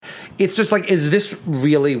it's just like, is this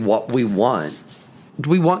really what we want? Do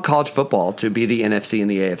we want college football to be the NFC and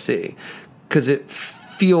the AFC? Because it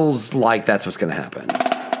feels like that's what's going to happen.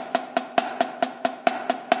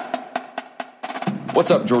 What's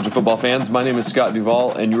up, Georgia football fans? My name is Scott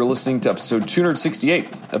Duvall, and you're listening to episode 268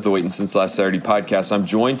 of the Waiting Since Last Saturday podcast. I'm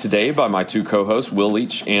joined today by my two co-hosts, Will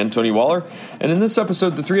Leach and Tony Waller. And in this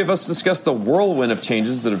episode, the three of us discuss the whirlwind of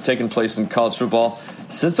changes that have taken place in college football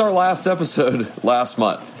since our last episode last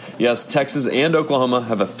month. Yes, Texas and Oklahoma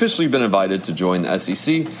have officially been invited to join the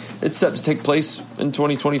SEC. It's set to take place in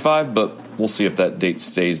 2025, but we'll see if that date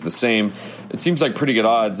stays the same. It seems like pretty good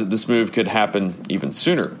odds that this move could happen even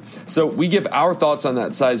sooner. So we give our thoughts on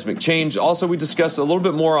that seismic change. Also, we discuss a little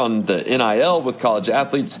bit more on the NIL with college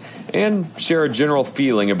athletes and share a general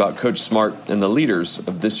feeling about Coach Smart and the leaders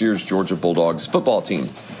of this year's Georgia Bulldogs football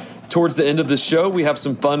team. Towards the end of this show, we have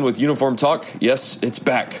some fun with uniform talk. Yes, it's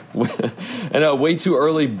back. And a way too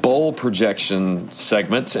early bowl projection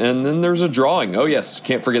segment. And then there's a drawing. Oh, yes,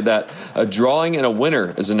 can't forget that. A drawing and a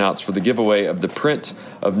winner is announced for the giveaway of the print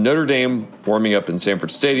of Notre Dame warming up in Sanford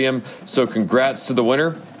Stadium. So congrats to the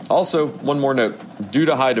winner. Also, one more note. Due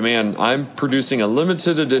to high demand, I'm producing a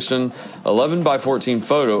limited edition 11 by 14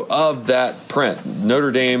 photo of that print.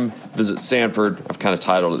 Notre Dame Visit Sanford. I've kind of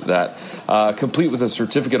titled it that. Complete with a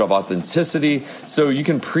certificate of authenticity. So you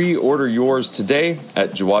can pre-order yours today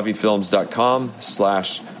at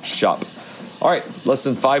jawavifilms.com/shop. All right, less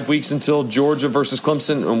than 5 weeks until Georgia versus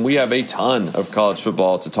Clemson, and we have a ton of college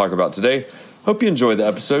football to talk about today. Hope you enjoy the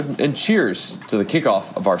episode, and cheers to the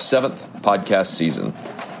kickoff of our 7th podcast season.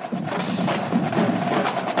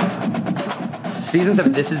 Season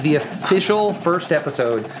 7. This is the official first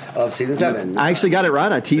episode of Season 7. I actually got it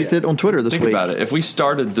right. I teased it on Twitter this week. Think about it. If we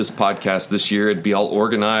started this podcast this year, it'd be all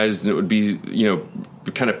organized, and it would be,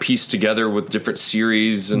 kind of pieced together with different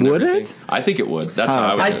series. And would everything. it? I think it would. That's how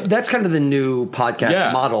I would do it. That's kind of the new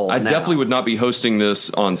podcast model. I now. definitely would not be hosting this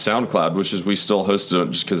on SoundCloud, which is we still host it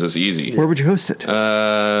just because it's easy. Where would you host it?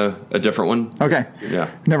 A different one. Okay. Yeah.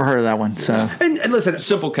 Never heard of that one. So and listen,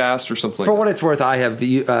 Simplecast or something. For what it's worth, I have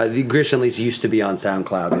the Grisham Leach used to be on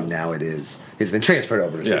SoundCloud, and now it's been transferred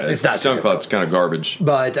over. It's not SoundCloud's kind of garbage.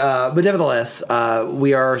 But nevertheless,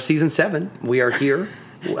 we are Season 7. We are here.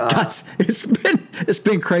 Guys, it's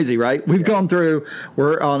been crazy, right? We've gone through.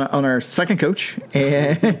 We're on our second coach,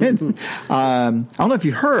 and I don't know if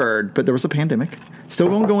you heard, but there was a pandemic. Still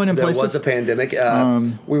going in places. There was a pandemic.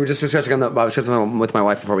 We were just discussing I was discussing with my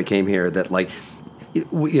wife before we came here that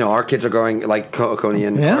our kids are going like Coney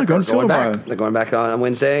and Clark going to school back. They're going back on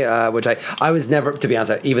Wednesday, which I was never, to be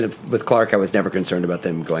honest, even with Clark, I was never concerned about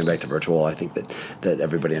them going back to virtual. I think that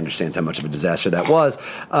everybody understands how much of a disaster that was.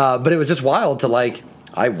 But it was just wild to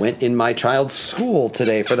I went in my child's school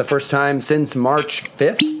today for the first time since March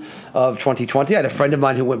 5th of 2020. I had a friend of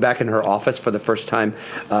mine who went back in her office for the first time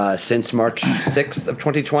since March 6th of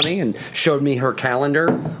 2020 and showed me her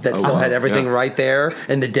calendar that still had everything right there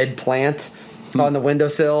and the dead plant on the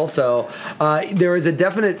windowsill. So there is a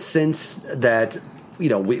definite sense that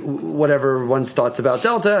whatever one's thoughts about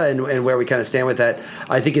Delta and where we kind of stand with that,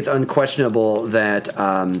 I think it's unquestionable that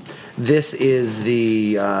this is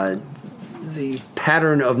the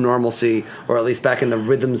pattern of normalcy, or at least back in the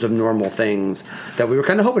rhythms of normal things that we were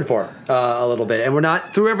kind of hoping for a little bit. And we're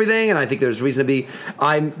not through everything, and I think there's reason to be.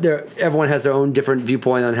 Everyone has their own different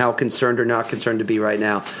viewpoint on how concerned or not concerned to be right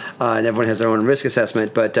now, and everyone has their own risk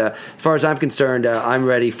assessment. But as far as I'm concerned, I'm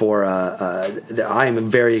ready for. I am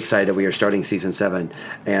very excited that we are starting Season 7,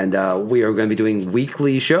 and we are going to be doing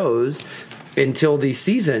weekly shows until the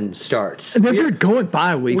season starts. And then we're going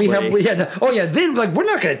bi-weekly. Then we're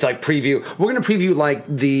not going to preview. We're going to preview we're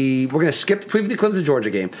going to preview the Clemson Georgia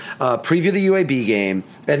game, preview the UAB game,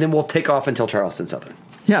 and then we'll take off until Charleston Southern.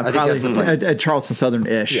 Yeah, probably at Charleston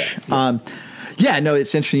Southern-ish. Yeah.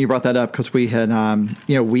 It's interesting you brought that up because we had,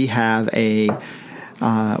 we have a.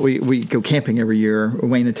 We go camping every year.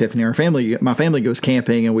 Wayne and Tiffany, my family goes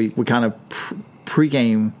camping, and we kind of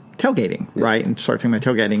pregame tailgating, right, and start talking about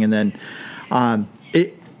tailgating, and then. I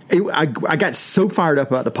got so fired up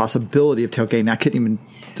about the possibility of tailgating, I couldn't even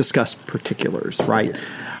discuss particulars, right?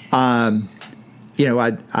 I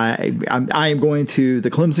am going to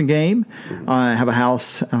the Clemson game. I have a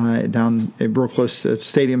house down real close to the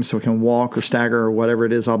stadium, so we can walk or stagger or whatever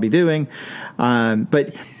it is I'll be doing.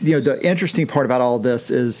 But the interesting part about all of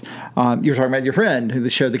this is you were talking about your friend who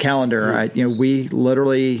showed the calendar. Right? We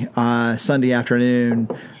literally Sunday afternoon.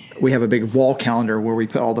 We have a big wall calendar where we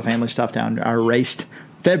put all the family stuff down. I erased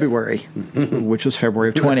February, which was February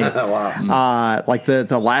of 20. Wow.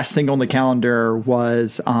 The last thing on the calendar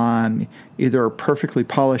was either a perfectly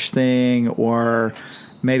polished thing or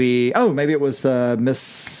maybe it was the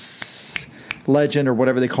Legend or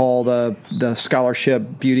whatever they call the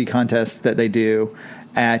scholarship beauty contest that they do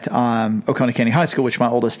at Oconee County High School, which my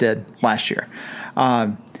oldest did last year.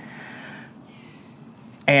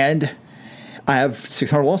 And I have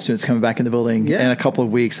 600 law students coming back in the building in a couple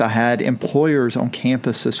of weeks. I had employers on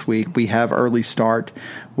campus this week. We have early start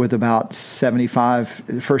with about 75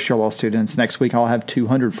 first-year law students. Next week I'll have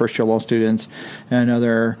 200 first-year law students and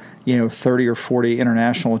another 30 or 40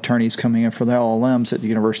 international attorneys coming in for the LLMs at the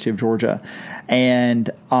University of Georgia. And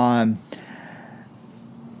I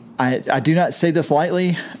do not say this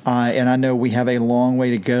lightly, and I know we have a long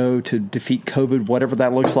way to go to defeat COVID, whatever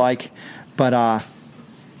that looks like. But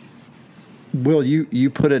Will, you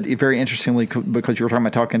put it very interestingly because you were talking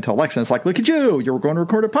about talking to Alexa. It's like, look at you. You're going to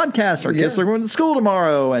record a podcast. Our kids are going to school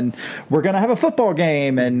tomorrow, and we're going to have a football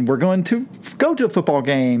game, and we're going to go to football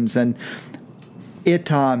games. And it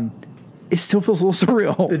still feels a little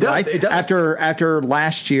surreal. It does. Right? It does. After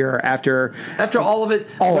last year, after all of it,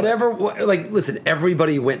 listen,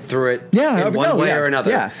 everybody went through it in one way or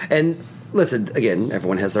another. Yeah. And listen, again,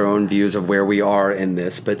 everyone has their own views of where we are in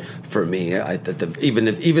this, but for me,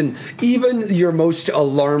 even your most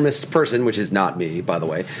alarmist person, which is not me, by the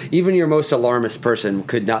way, even your most alarmist person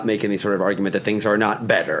could not make any sort of argument that things are not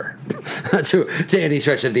better to any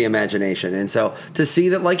stretch of the imagination. And so to see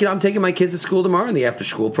that, I'm taking my kids to school tomorrow, and the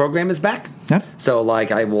after-school program is back. Yep. So, I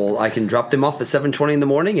can drop them off at 7:20 in the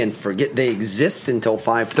morning and forget they exist until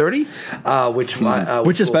 5:30,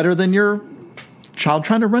 which is better than your child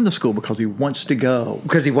trying to run the school because he wants to go.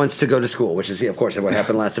 Because he wants to go to school, which is, of course, what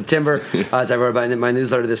happened last September, as I wrote about in my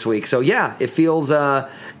newsletter this week. So, it feels,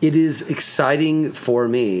 it is exciting for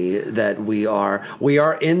me that we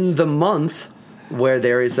are in the month where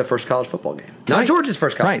there is the first college football game. Not Georgia's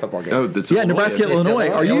first college football game. Oh, that's Nebraska, Illinois.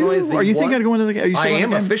 Are you thinking of going to the game? I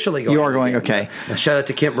am officially going. You are going, okay. Shout out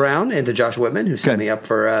to Kent Brown and to Josh Whitman, who set me up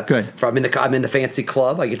for. I'm in the fancy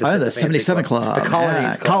club. I get to sit the 77 club. The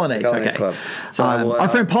Colonnades Club. Okay. Club. So our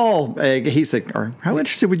friend Paul, he's like, how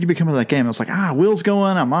interested would you be coming to that game? I was like, Will's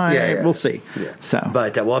going. I might. We'll see. Yeah. So,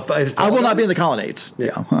 but if I will not be in the Colonnades.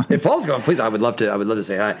 Yeah. If Paul's going, please, I would love to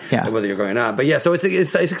say hi. Yeah. Whether you're going or not. But so it's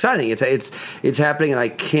exciting. It's happening, and I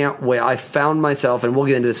can't wait. I found myself, and we'll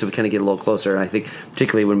get into this so we kind of get a little closer. And I think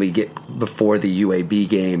particularly when we get before the UAB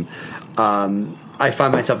game, I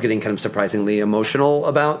find myself getting kind of surprisingly emotional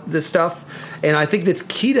about this stuff. And I think that's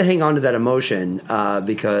key to hang on to that emotion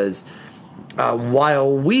because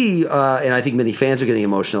while we, and I think many fans are getting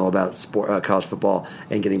emotional about college football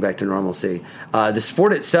and getting back to normalcy, the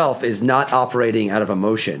sport itself is not operating out of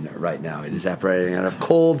emotion right now. It is operating out of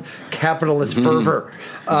cold capitalist fervor,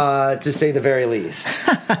 to say the very least.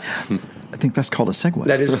 I think that's called a segue.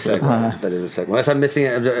 That is a segue. Unless I'm missing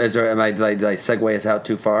it, did I segue us out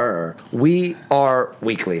too far? Or we are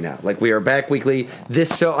weekly now. We are back weekly.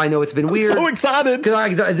 I know it's been weird. I'm so excited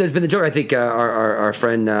because there's been the joke. I think our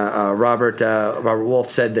friend Robert Wolf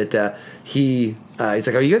said that he's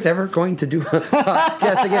like, are you guys ever going to do a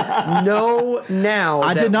podcast again? No, now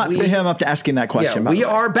I did not put him up to asking that question. Yeah, we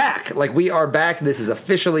are back. We are back. This is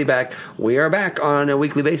officially back. We are back on a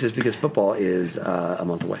weekly basis because football is a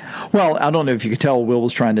month away. Well, I don't know if you could tell Will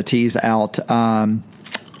was trying to tease out.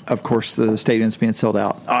 Of course, the stadium's being sold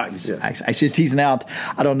out. Actually, teasing out.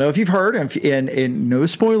 I don't know if you've heard, and no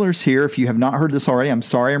spoilers here. If you have not heard this already, I'm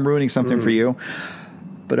sorry I'm ruining something for you.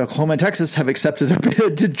 But Oklahoma and Texas have accepted a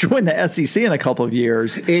bid to join the SEC in a couple of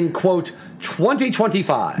years. In, quote,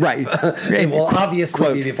 2025. Right. It will obviously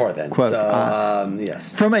quote, be before then. Quote, so,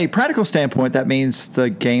 yes. From a practical standpoint, that means the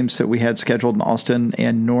games that we had scheduled in Austin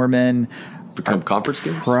and Norman become conference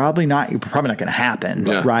games? Probably not going to happen,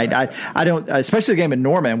 right? I don't, especially the game in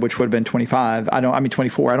Norman, which would have been 24. I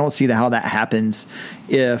don't see how that happens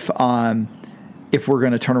if we're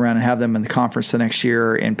going to turn around and have them in the conference the next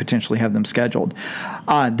year and potentially have them scheduled.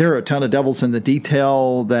 There are a ton of devils in the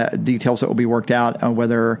details that will be worked out on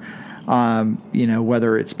whether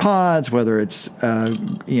it's pods, whether it's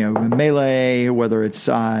melee, whether it's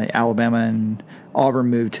Alabama and Auburn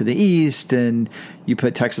moved to the east and you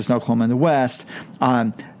put Texas and Oklahoma in the west.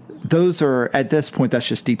 Those are, at this point, that's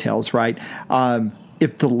just details, right?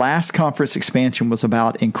 If the last conference expansion was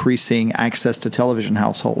about increasing access to television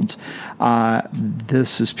households,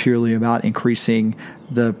 this is purely about increasing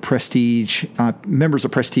the prestige, members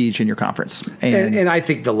of prestige in your conference. And I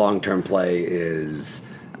think the long-term play is,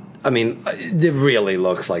 it really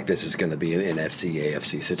looks like this is going to be an NFC,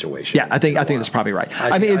 AFC situation. Yeah, I think that's probably right.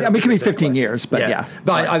 It could be 15 years, but yeah.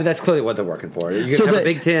 But that's clearly what they're working for. You're going to have a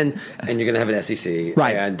Big Ten, and you're going to have an SEC,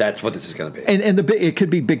 right? And that's what this is going to be. And it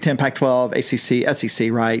could be Big Ten, Pac-12, ACC,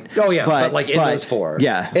 SEC, right? Oh yeah, but in those four,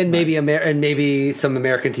 yeah, and maybe some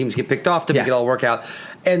American teams get picked off to make it all work out.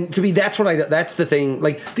 And to me, that's the thing.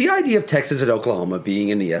 Like, the idea of Texas and Oklahoma being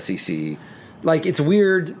in the SEC, like, it's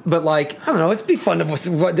weird, but, like, I don't know, it'd be fun to,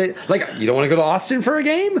 like, you don't want to go to Austin for a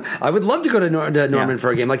game? I would love to go to Norman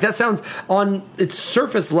for a game. Like, that sounds, on its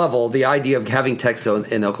surface level, the idea of having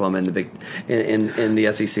Texas and Oklahoma in the in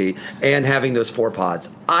the SEC and having those 4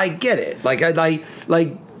 pods, I get it. Like,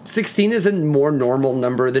 like 16 is a more normal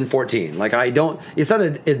number than 14. Like, it's not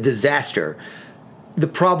a disaster. The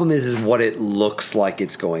problem is what it looks like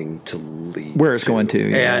it's going to lead. Where it's going to,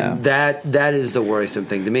 yeah. And that is the worrisome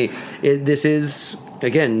thing to me. This is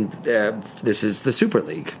the Super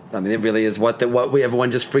League. I mean, it really is what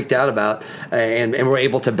everyone just freaked out about, and we're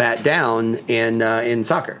able to bat down in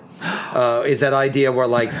soccer. Is that idea where,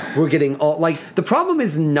 like, we're getting all, like, the problem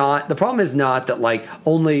is not that, like,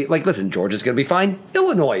 only, like, listen, Georgia's going to be fine,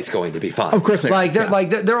 Illinois is going to be fine. Of course,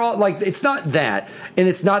 they're all, like, it's not that, and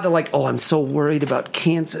it's not that, like, oh, I'm so worried about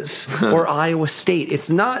Kansas or Iowa State.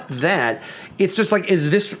 It's not that. It's just like,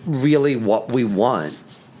 is this really what we want?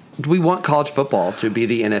 Do we want college football to be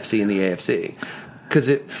the NFC and the AFC? Because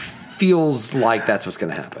it feels like that's what's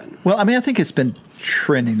going to happen. Well, I mean, I think it's been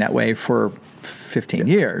trending that way for 15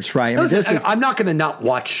 years, right? I mean, I'm not going to not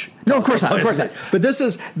watch. No, of course not. Of course not. But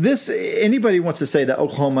this. Anybody wants to say that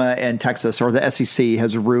Oklahoma and Texas or the SEC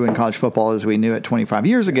has ruined college football as we knew it 25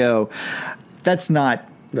 years ago? That's not.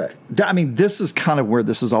 Right. I mean, this is kind of where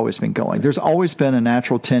this has always been going. There's always been a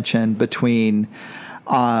natural tension between.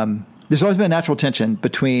 There's always been a natural tension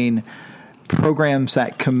between programs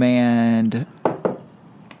that command.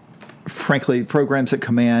 Frankly, programs that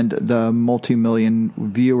command the multi-million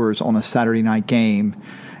viewers on a Saturday night game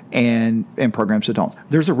and programs that don't.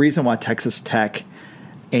 There's a reason why Texas Tech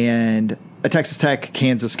and a Texas Tech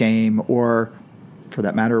Kansas game, or for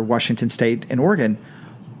that matter, Washington State and Oregon,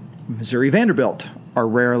 Missouri Vanderbilt, are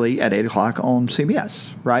rarely at 8 o'clock on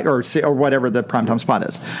CBS, right? Or whatever the primetime spot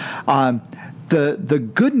is.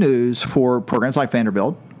 The good news for programs like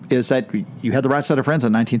Vanderbilt is that you had the right set of friends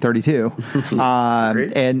in 1932,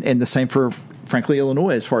 and the same for, frankly,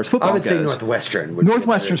 Illinois as far as football goes. I would say Northwestern.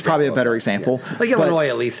 Northwestern's probably a better example. Yeah. Like Illinois,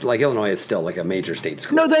 at least, like Illinois is still like a major state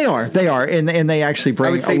school. No, they are, and they actually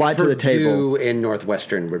bring a lot to the table. Purdue and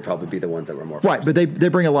Northwestern would probably be the ones that were more right, but they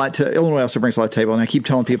bring a lot to Illinois. Also brings a lot to the table, and I keep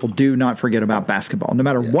telling people, do not forget about basketball. No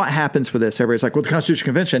matter what happens with this, everybody's like, well, the Constitutional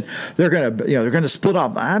Convention, they're going to split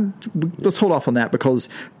up. Let's hold off on that, because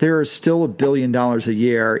there is still $1 billion a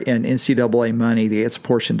year in NCAA money that gets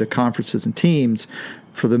apportioned to conferences and teams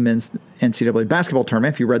for the men's NCAA basketball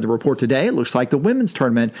tournament. If you read the report today, it looks like the women's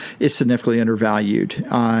tournament is significantly undervalued,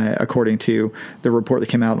 according to the report that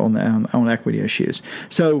came out on equity issues.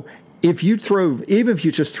 So if you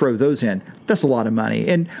just throw those in, that's a lot of money.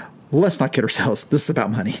 And let's not kid ourselves. This is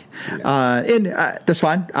about money. And that's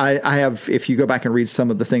fine. I have, if you go back and read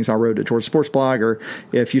some of the things I wrote at Georgia Sports Blog, or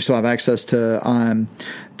if you still have access to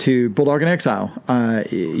Bulldog in Exile,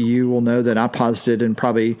 you will know that I posited in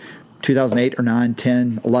probably 2008 or 9,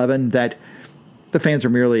 10, 11 that the fans are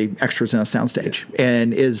merely extras in a soundstage,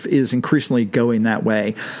 and is increasingly going that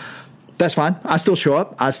way. That's fine. I still show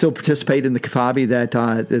up. I still participate in the kafabi that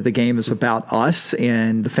the game is about us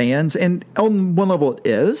and the fans. And on one level it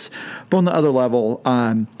is, but on the other level,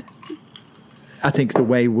 I think the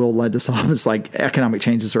way Will led this off is like economic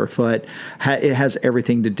changes are afoot. It has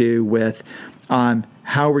everything to do with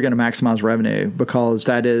how are we going to maximize revenue, because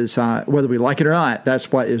that is, whether we like it or not,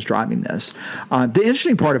 that's what is driving this. The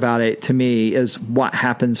interesting part about it to me is what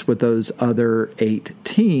happens with those other 8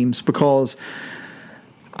 teams, because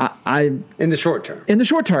in the short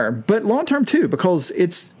term, but long term too, because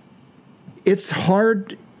it's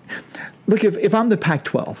hard. Look, if I'm the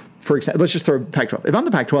Pac-12, for example, let's just throw Pac-12. If I'm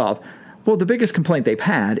the Pac-12, well, the biggest complaint they've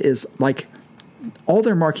had is like all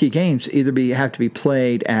their marquee games either have to be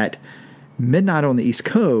played at midnight on the East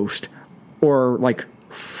Coast or like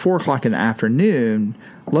 4 o'clock in the afternoon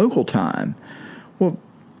local time. Well,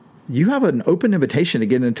 you have an open invitation to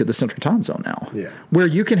get into the Central Time Zone now, where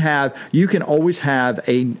you can always have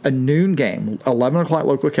a noon game, 11 o'clock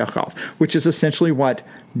local kickoff, which is essentially what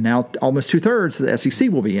now almost 2/3 of the SEC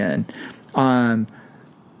will be in.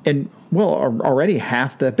 And already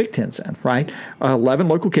half the Big Ten's in, right? 11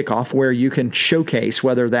 local kickoff where you can showcase,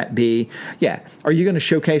 whether that be, are you going to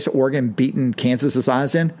showcase Oregon beating Kansas's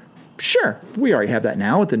eyes in? Sure, we already have that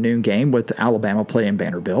now at the noon game with Alabama playing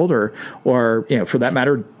Vanderbilt, or for that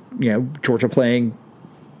matter, Georgia playing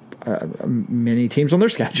many teams on their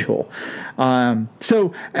schedule.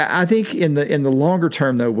 So I think in the longer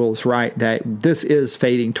term, though, Will's right that this is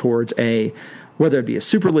fading towards whether it be a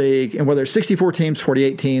Super League, and whether it's 64 teams,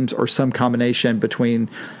 48 teams, or some combination between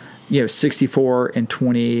 64 and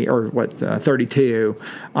 20 or 32.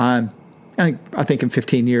 And I think in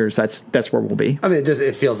 15 years, that's where we'll be. I mean,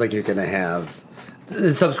 it feels like you're going to have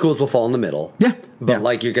some schools will fall in the middle. Yeah, but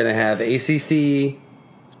like you're going to have ACC,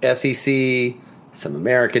 SEC, some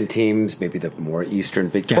American teams, maybe the more Eastern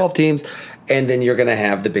Big 12 teams, and then you're going to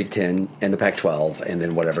have the Big 10 and the Pac-12, and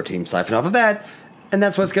then whatever team siphon off of that, and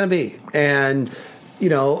that's what it's going to be. And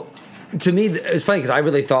to me, it's funny because I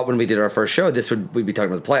really thought when we did our first show, we'd be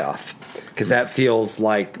talking about the playoff, because that feels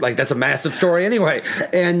like that's a massive story anyway.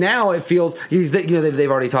 And now it feels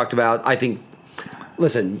they've already talked about. I think,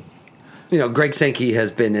 listen, Greg Sankey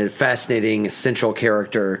has been a fascinating, essential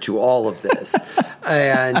character to all of this,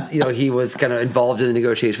 and he was kind of involved in the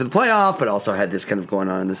negotiation for the playoff, but also had this kind of going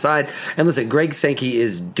on the side. And listen, Greg Sankey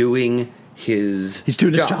is doing his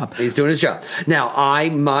job. He's doing his job. Now, I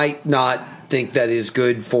might not think that is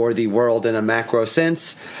good for the world in a macro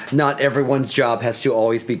sense. Not everyone's job has to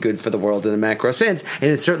always be good for the world in a macro sense,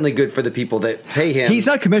 and it's certainly good for the people that pay him. He's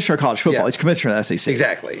not commissioner of college football. He's commissioner of the SEC.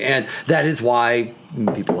 Exactly, and that is why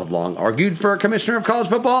people have long argued for a commissioner of college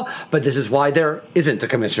football, but this is why there isn't a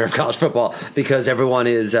commissioner of college football, because everyone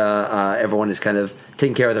is kind of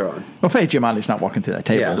taking care of their own. Well, Faye Giamatti's not walking through that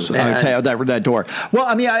table, that door. Well,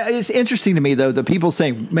 I mean, it's interesting to me, though, the people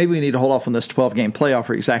saying maybe we need to hold off on this 12-game playoff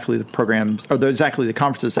for exactly the programs or exactly the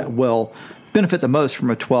conferences that will benefit the most from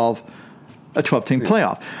a 12-team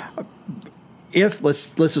playoff. If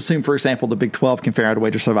let's assume, for example, the Big 12 can figure out a way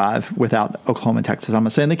to survive without Oklahoma and Texas, I'm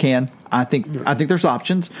not saying they can. I think there's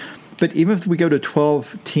options, but even if we go to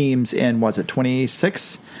 12 teams in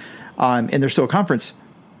 26, and there's still a conference,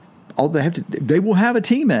 all they will have a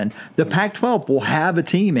team in. The Pac-12 will have a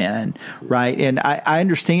team in, right? And I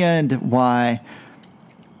understand why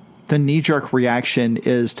the knee-jerk reaction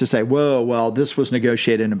is to say, "Whoa, well, this was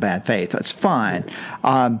negotiated in bad faith." That's fine.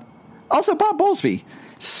 Also, Bob Bowlesby.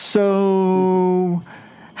 So,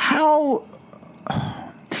 how?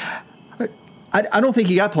 I don't think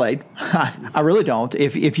he got played. I really don't.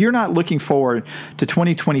 If you're not looking forward to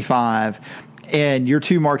 2025 and your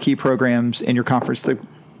two marquee programs in your conference,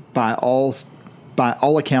 by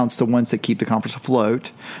all accounts, the ones that keep the conference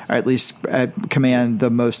afloat, or at least command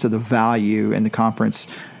the most of the value in the conference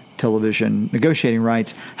television negotiating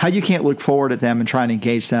rights, how you can't look forward at them and try and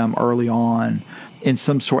engage them early on in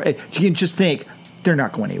some sort. You can just think, they're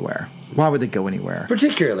not going anywhere. Why would they go anywhere?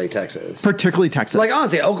 Particularly Texas. Like,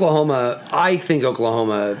 honestly, Oklahoma, I think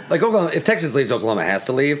Oklahoma, if Texas leaves, Oklahoma has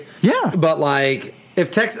to leave. Yeah. But,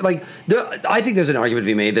 if Texas, I think there's an argument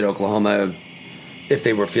to be made that Oklahoma, if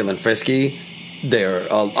they were feeling frisky,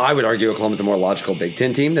 I would argue Oklahoma's a more logical Big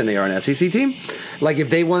Ten team than they are an SEC team.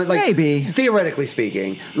 If they want, maybe. Theoretically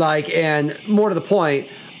speaking, and more to the point,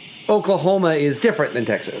 Oklahoma is different than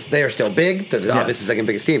Texas. They are still big. They're obviously the second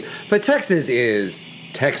biggest team. But Texas is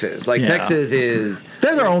Texas. Texas is...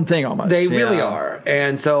 They're their own thing almost. They really are.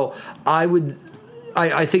 And so I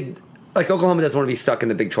think... Oklahoma doesn't want to be stuck in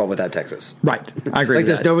the Big 12 without Texas. Right. I agree with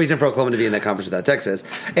there's that. no reason for Oklahoma to be in that conference without Texas.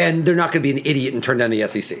 And they're not going to be an idiot and turn down the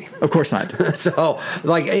SEC. Of course not. So,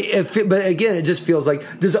 but again, it just feels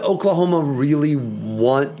like, does Oklahoma really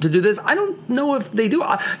want to do this? I don't know if they do.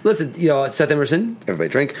 Listen, Seth Emerson, everybody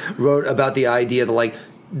drink, wrote about the idea that,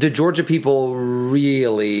 the Georgia people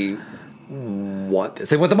really want this.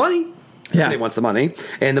 They want the money. Yeah. They want the money.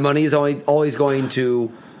 And the money is always going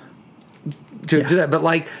to do that, but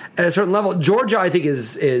at a certain level, Georgia, I think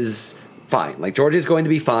is fine. Georgia is going to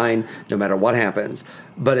be fine no matter what happens.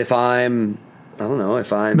 But if I'm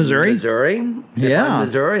Missouri,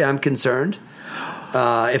 I'm concerned.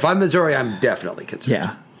 If I'm Missouri, I'm definitely concerned.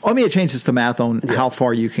 Yeah. I mean, it changes the math on how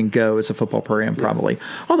far you can go as a football program, probably.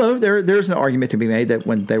 Although there's an argument to be made that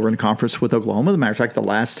when they were in conference with Oklahoma, as a matter of fact, the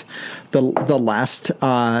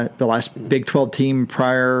last Big 12 team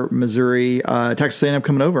prior Missouri, Texas A&M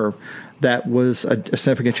coming over, that was a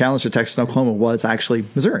significant challenge to Texas and Oklahoma was actually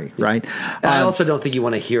Missouri, right? I also don't think you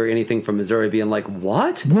want to hear anything from Missouri being like,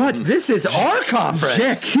 what? This is our conference.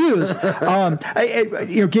 Jack Hughes.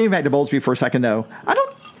 Getting back to Bowlesby for a second, though, I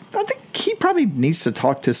think he probably needs to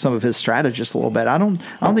talk to some of his strategists a little bit. I don't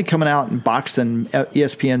think coming out and boxing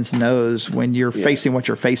ESPN's nose when you're facing what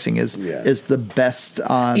you're facing is the best.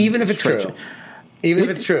 Even if it's true. Even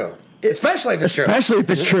if it's true. Especially if it's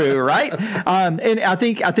true, right? And I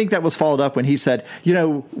think that was followed up when he said,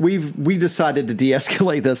 we decided to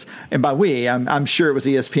de-escalate this, and by we, I'm sure it was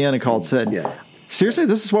ESPN and called and said, seriously,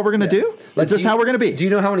 this is what we're going to do? That's just how we're going to be. Do you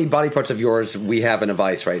know how many body parts of yours we have in a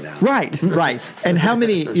vice right now? Right. And how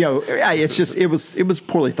many, it's just, it was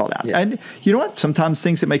poorly thought out. Yeah. And you know what? Sometimes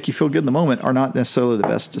things that make you feel good in the moment are not necessarily the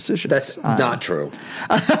best decisions. That's not true.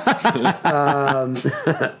 But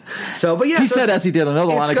yeah. He said as he did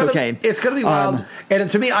another line of cocaine. It's going to be wild. And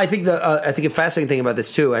to me, I think a fascinating thing about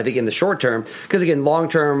this too, I think in the short term, because again, long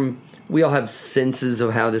term, we all have senses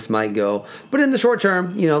of how this might go. But in the short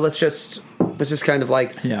term, let's just kind of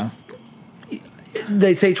like... Yeah.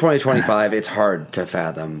 They say 2025. It's hard to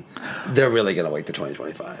fathom. They're really going to wait to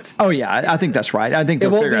 2025. Oh, yeah. I think that's right. I think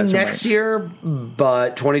it won't be next year,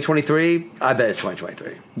 but 2023, I bet it's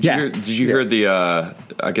 2023. Did you hear the,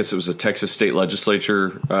 I guess it was a Texas state legislature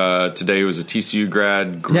today. It was a TCU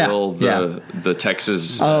grad grill the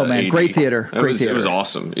Texas Oh, man. AD. Great theater. It was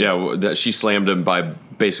awesome. Yeah, she slammed him by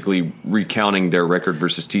basically recounting their record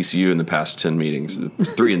versus TCU in the past 10 meetings.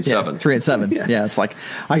 3-7. 3-7. Yeah, it's like,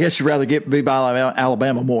 I guess you'd rather be by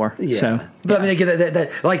Alabama more. Yeah. So, but I mean, again,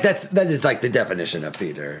 that is like the definition of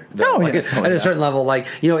theater. At a certain level,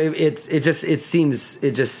 it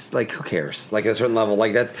seems like, who cares? Like at a certain level,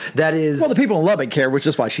 like that is. Well, the people in Lubbock care, which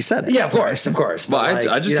is why she said it. Yeah, of course. Well,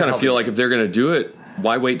 I just kind of feel like if they're going to do it,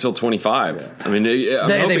 why wait till 25? Yeah. I mean,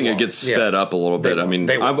 I'm hoping it gets sped up a little bit. I mean,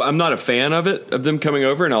 I'm not a fan of them coming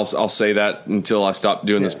over, and I'll say that until I stop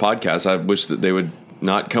doing this podcast. I wish that they would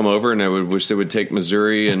not come over, and I would wish they would take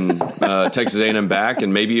Missouri and Texas A&M back,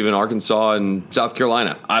 and maybe even Arkansas and South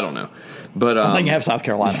Carolina. I don't know. But I think you have South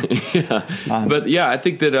Carolina. But yeah, I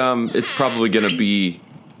think that it's probably going to be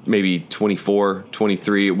maybe 24,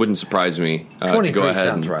 23. It wouldn't surprise me to go ahead.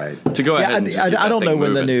 Sounds right. To go ahead. And I don't know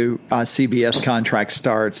when the new CBS contract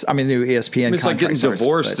starts. I mean, the new ESPN. It's like getting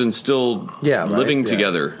divorced and still living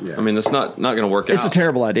together. Yeah. I mean, that's not going to work out. It's a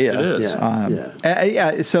terrible idea. It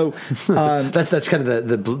is. So that's kind of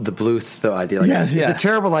the Bluth idea. Like, it's a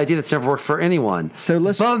terrible idea that's never worked for anyone. So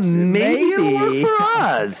but maybe it'll work for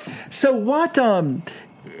us. So what?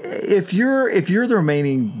 If you're the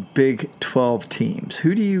remaining Big 12 teams,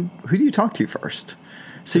 who do you talk to first?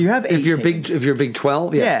 So you have 8 if you're Big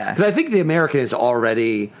 12, because I think the American is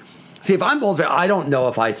already. See, if I'm Boulder, I don't know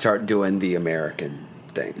if I start doing the American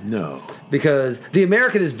thing. No, because the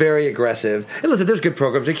American is very aggressive. And listen, there's good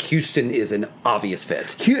programs. Like Houston is an obvious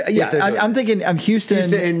fit. I'm thinking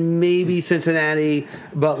Houston and maybe Cincinnati,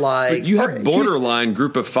 but you have borderline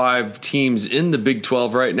group of 5 teams in the Big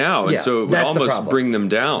 12 right now, and so it would almost bring them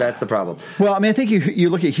down. That's the problem. Well, I mean, I think you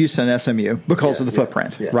look at Houston and SMU because of the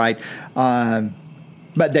footprint, right?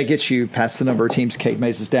 But that gets you past the number of teams Kate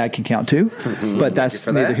Mays' dad can count to. But that's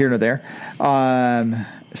neither here nor there.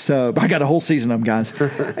 So I got a whole season of them, guys.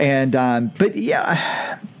 And but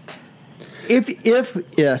yeah,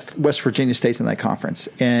 if West Virginia stays in that conference,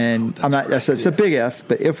 and it's a big if,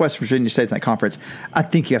 but if West Virginia stays in that conference, I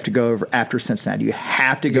think you have to go over after Cincinnati. You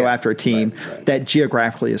have to go after a team that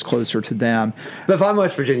geographically is closer to them. But if I'm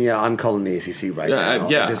West Virginia, I'm calling the ACC right now.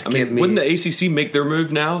 Wouldn't the ACC make their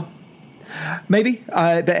move now? Maybe.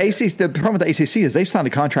 The problem with the ACC is they've signed a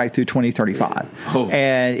contract through 2035. Oh.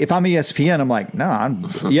 And if I'm ESPN, I'm like,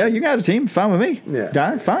 no, you got a team. Fine with me.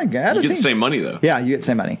 Yeah. Fine. You get the same money, though. Yeah, you get the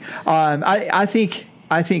same money. I think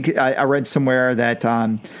I read somewhere that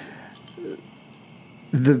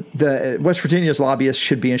the West Virginia's lobbyists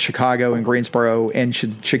should be in Chicago and Greensboro and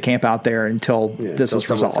should camp out there until this is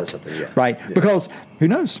resolved. Right? Yeah. Because who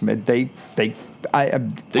knows? They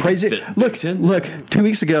crazy. Look, 2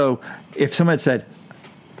 weeks ago, if someone had said,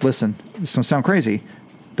 listen, this don't sound crazy,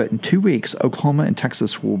 but in 2 weeks, Oklahoma and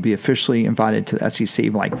Texas will be officially invited to the SEC.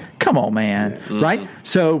 I'm like, come on, man. Mm-hmm. Right?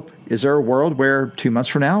 So is there a world where 2 months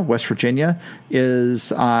from now, West Virginia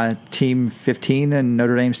is team 15 and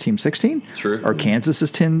Notre Dame's team 16? True. Or Kansas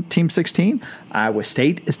is team 16? Iowa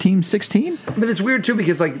State is team 16? But it's weird, too,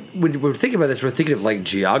 because when we're thinking about this, we're thinking of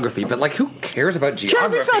geography, but who cares about geography?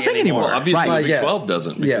 Geography's not a thing anymore. Well, obviously, Big 12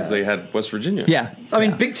 doesn't because they had West Virginia. Yeah. I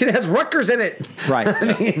mean, Big 10 has Rutgers in it. Right. I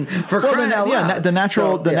mean, the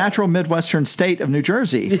natural Midwestern state of New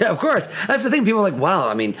Jersey. Yeah, of course. That's the thing. People are like, wow,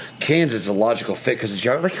 I mean, Kansas is a logical fit because of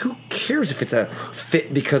geography. Who cares if it's a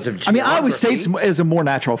fit because of geography? I mean, Iowa State is a more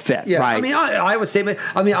natural fit, right? I mean, Iowa State,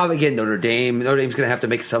 again, Notre Dame's going to have to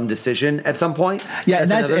make some decision at some point. Yeah,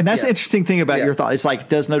 that's the interesting thing about your thought. It's like,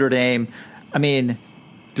 does Notre Dame, does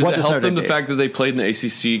it help them the fact that they played in the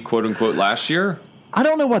ACC, quote unquote, last year? I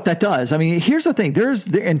don't know what that does. I mean, here's the thing.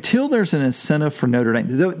 Until there's an incentive for Notre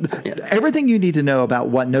Dame, everything you need to know about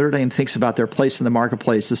what Notre Dame thinks about their place in the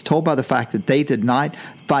marketplace is told by the fact that they did not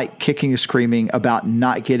fight kicking and screaming about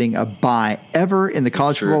not getting a bye ever in the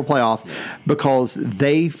college football playoff because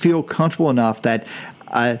they feel comfortable enough that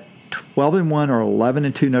 12-1 or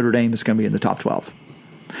 11-2 Notre Dame is going to be in the top 12.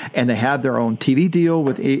 and they have their own TV deal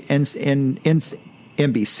with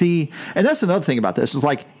NBC. And that's another thing about this is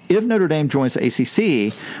like if Notre Dame joins the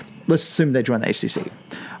ACC, let's assume they join the ACC.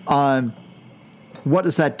 What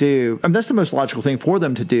does that do? I mean, that's the most logical thing for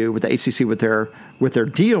them to do with the ACC with their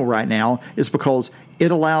deal right now is because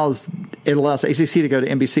it allows ACC to go to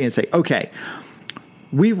NBC and say, okay,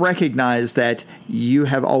 we recognize that you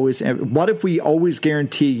have always. What if we always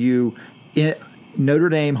guarantee you Notre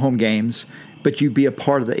Dame home games, but you be a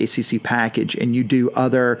part of the ACC package and you do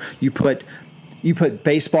you put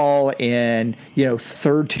baseball and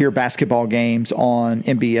third tier basketball games on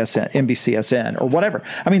NBCSN or whatever.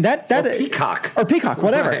 I mean that or Peacock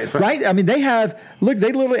whatever right? I mean they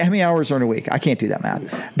literally how many hours are in a week? I can't do that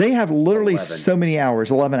math. They have literally 11. So many hours,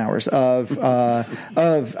 11 hours of I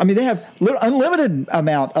mean they have unlimited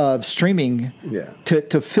amount of streaming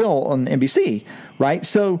to fill on NBC, right?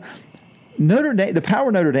 So Notre Dame, the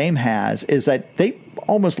power Notre Dame has is that they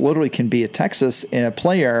almost literally can be a Texas in a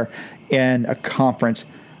player in a conference.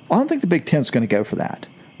 I don't think the Big Ten is going to go for that,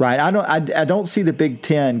 right? I don't see the Big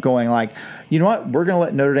Ten going like, you know what, we're going to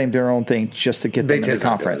let Notre Dame do their own thing just to get them in the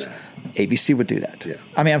conference. ABC would do that. Yeah.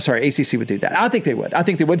 I mean, I'm sorry, ACC would do that. I think they would.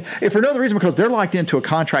 If for no other reason because they're locked into a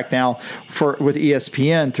contract now with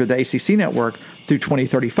ESPN through the ACC network through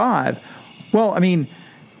 2035. Well, I mean,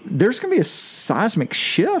 there's going to be a seismic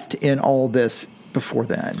shift in all this before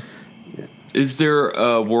then. Is there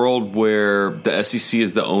a world where the SEC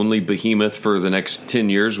is the only behemoth for the next 10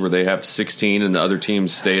 years where they have 16 and the other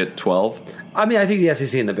teams stay at 12? I mean, I think the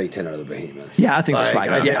SEC and the Big Ten are the behemoths. Yeah, I think that's right.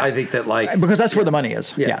 I think that because that's where the money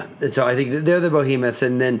is. Yeah. And so I think that they're the behemoths.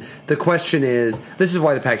 And then the question is, this is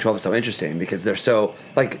why the Pac-12 is so interesting because they're so,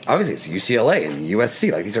 like, obviously it's UCLA and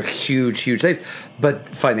USC. Like, these are huge, huge things. But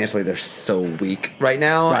financially, they're so weak right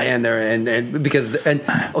now. Right. And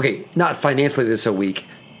okay, not financially they're so weak.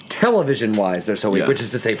 Television-wise, they're so weak, which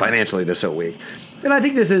is to say financially they're so weak. And I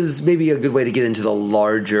think this is maybe a good way to get into the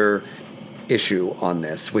larger issue on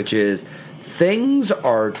this, which is things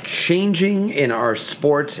are changing in our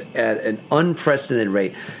sports at an unprecedented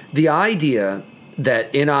rate. The idea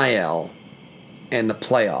that NIL and the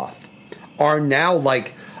playoff are now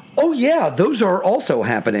like, oh yeah, those are also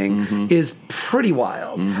happening is pretty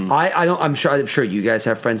wild. I'm sure you guys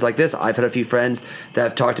have friends like this. I've had a few friends that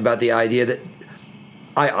have talked about the idea that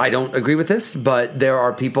I don't agree with this, but there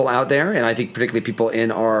are people out there, and I think particularly people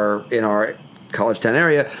in our college town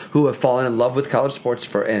area who have fallen in love with college sports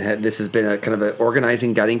this has been a kind of an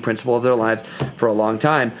organizing, guiding principle of their lives for a long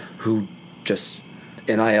time. Who just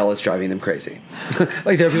NIL is driving them crazy.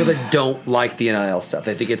 Like there are people that don't like the NIL stuff.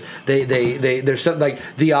 They think it's there's something like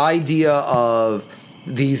the idea of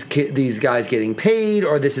these guys getting paid,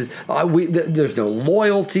 or this is there's no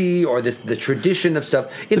loyalty, or the tradition of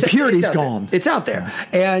stuff. The purity's gone. It's out there,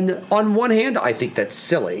 and on one hand, I think that's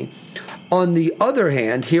silly. On the other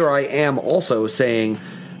hand, here I am also saying,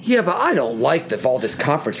 yeah, but I don't like that all this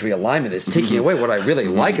conference realignment is taking away what I really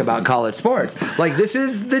like about college sports. Like, this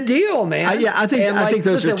is the deal, man. I think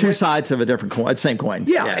those are two sides of a different coin, same coin.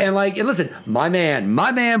 Yeah, and listen, my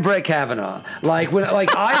man, Brett Kavanaugh. I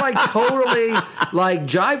totally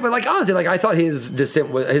jive, but honestly, I thought his dissent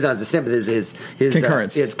was his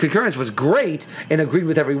concurrence. His concurrence was great and agreed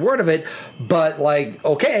with every word of it. But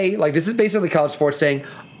this is basically college sports saying,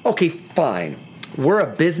 okay, fine, we're a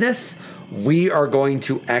business. We are going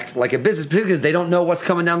to act like a business because they don't know what's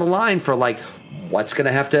coming down the line for what's going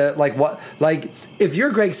to have to if you're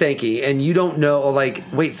Greg Sankey and you don't know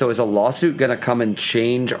wait, so is a lawsuit going to come and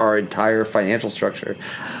change our entire financial structure?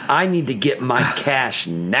 I need to get my cash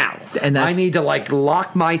now, and I need to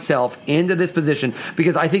lock myself into this position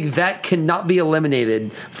because I think that cannot be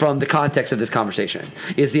eliminated from the context of this conversation.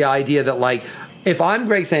 Is the idea that if I'm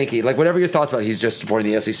Greg Sankey, whatever your thoughts about he's just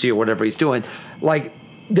supporting the SEC or whatever he's doing,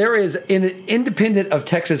 there is, independent of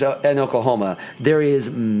Texas and Oklahoma, there is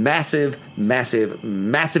massive, massive,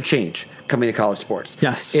 massive change coming to college sports.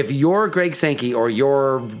 Yes. If you're Greg Sankey or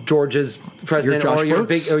you're Georgia's president or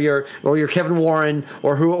you're Kevin Warren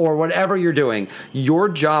or whatever you're doing, your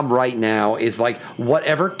job right now is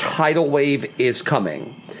whatever tidal wave is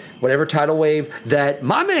coming. Whatever tidal wave that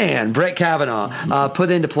my man Brett Kavanaugh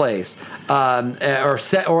put into place,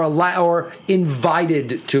 or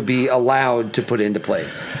invited to be allowed to put into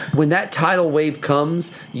place. When that tidal wave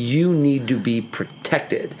comes, you need to be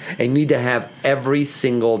protected and need to have every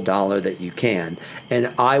single dollar that you can.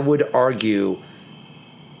 And I would argue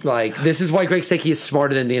Like, this is why Greg Sankey is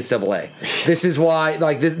smarter than the NCAA. This is why,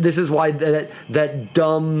 this is why that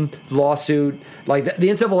dumb lawsuit, the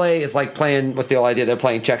NCAA is like playing, what's the whole idea? They're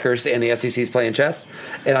playing checkers and the SEC is playing chess.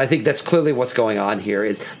 And I think that's clearly what's going on here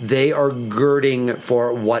is they are girding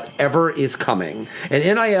for whatever is coming. And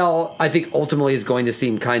NIL, I think, ultimately is going to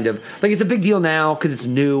seem kind of, it's a big deal now because it's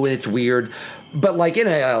new and it's weird. But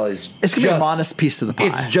NIL is it's going to be a modest piece of the pie.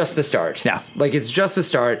 It's just the start. Yeah. It's just the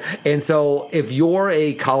start. And so if you're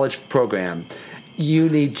a college program, you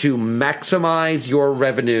need to maximize your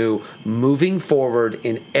revenue moving forward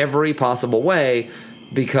in every possible way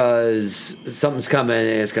because something's coming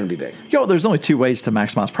and it's going to be big. There's only two ways to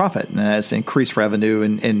maximize profit, and that's increase revenue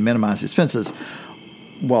and minimize expenses.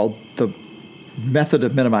 Well, the method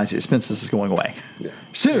of minimizing expenses is going away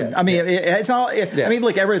soon. I mean, it's not. I mean,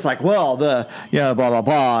 look, everybody's like, well, blah blah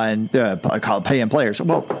blah, and paying players.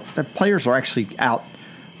 Well, the players are actually out.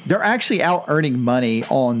 They're actually out earning money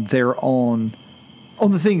on their own,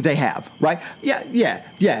 on the thing they have, right? Yeah.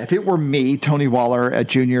 If it were me, Tony Waller, a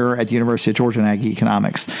junior at the University of Georgia in Ag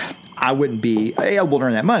Economics, I wouldn't be able to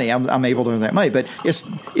earn that money. I'm able to earn that money, but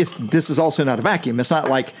this is also not a vacuum. It's not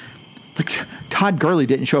like Todd Gurley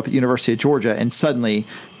didn't show up at the University of Georgia and suddenly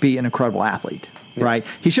be an incredible athlete, right?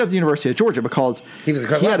 He showed up at the University of Georgia because he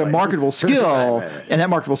had a marketable skill, right. And that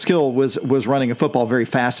marketable skill was running a football very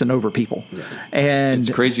fast and over people. Yeah. And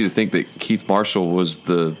it's crazy to think that Keith Marshall was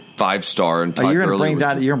the 5-star and Todd Gurley you're going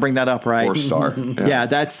to bring that up, right? 4-star. Yeah,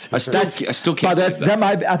 that's. I still can't.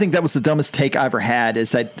 I think that was the dumbest take I ever had.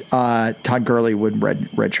 Is that Todd Gurley would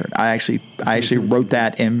redshirt? I actually wrote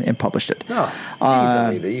that and published it. Oh,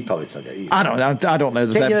 you probably said that. I don't know. I don't know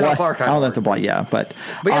that. I don't know if the blood. Yeah, but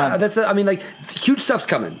yeah, that's. I mean, huge stuff's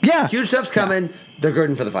coming. Yeah, huge stuff's coming. Yeah. They're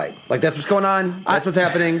girding for the fight. That's what's going on. That's what's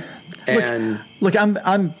happening. And look,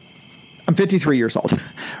 I'm 53 years old,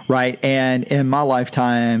 right? And in my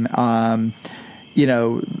lifetime, the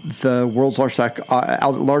world's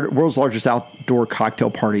largest outdoor cocktail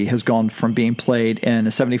party has gone from being played in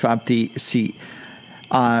a 75-seat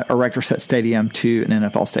erector set stadium to an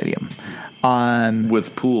NFL stadium.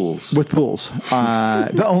 With pools. But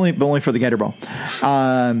only for the Gator Bowl.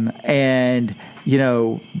 And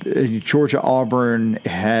Georgia Auburn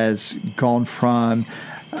has gone from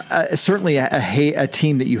certainly a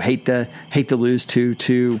team that you hate to lose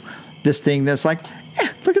to this thing that's like,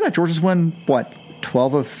 look at that, Georgia's won what,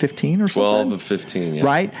 12 of 15 or something? 12 of 15, yeah.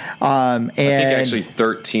 Right? And I think actually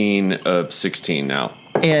 13 of 16 now.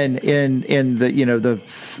 And in the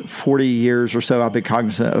 40 years or so I've been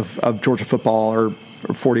cognizant of Georgia football, or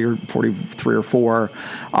 40 or 43 or 4,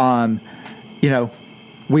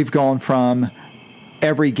 we've gone from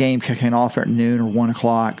every game kicking off at noon or 1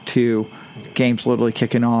 o'clock to games literally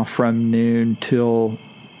kicking off from noon till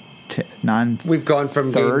 9. We've gone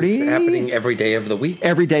from 30? Games happening every day of the week.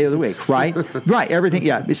 Every day of the week, right? Right. Everything.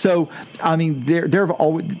 Yeah. So, I mean, there have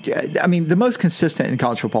always. I mean, the most consistent in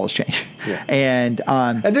college football is change, and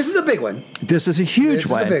this is a big one. This is a huge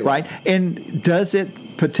one, right? And does it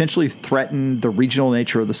potentially threaten the regional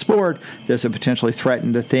nature of the sport? Does it potentially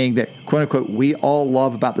threaten the thing that, quote unquote, we all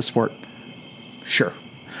love about the sport? Sure.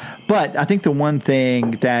 But I think the one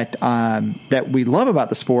thing that that we love about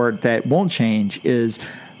the sport that won't change is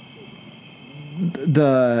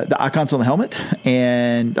the icons on the helmet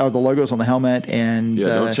or the logos on the helmet, and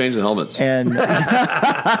don't change the helmets. And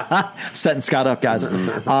setting Scott up, guys.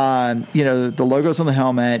 The logos on the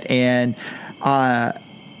helmet, and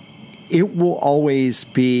it will always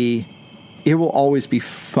be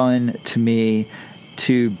fun to me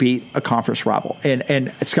to beat a conference rival.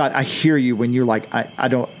 And Scott, I hear you when you're like,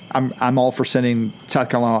 I'm all for sending South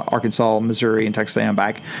Carolina, Arkansas, Missouri, and Texas A&M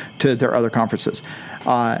back to their other conferences.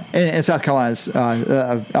 And South Carolina's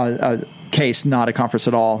case, not a conference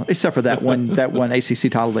at all, except for that one ACC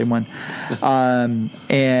title they won.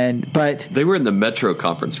 But they were in the Metro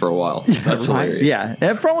Conference for a while. That's right, hilarious. Yeah,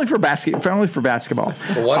 and for only for basketball.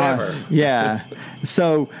 Whatever. Yeah.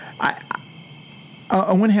 So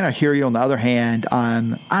on one hand, I hear you. On the other hand,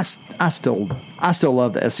 I still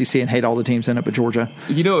love the SEC and hate all the teams in it but Georgia.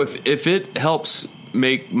 If it helps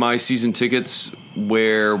make my season tickets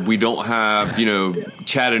where we don't have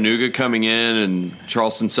Chattanooga coming in and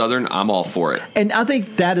Charleston Southern, I'm all for it. And I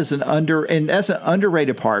think that is that's an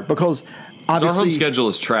underrated part, because obviously our home schedule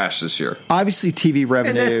is trash this year. Obviously, TV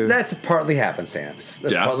revenue, and that's partly happenstance.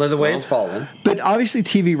 That's partly the way it's fallen. But obviously,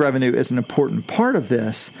 TV revenue is an important part of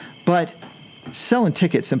this. But selling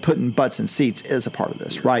tickets and putting butts in seats is a part of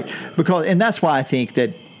this, right? And that's why I think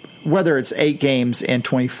that whether it's 8 games and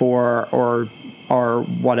 24 or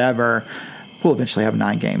whatever, we'll eventually have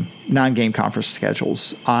 9-game conference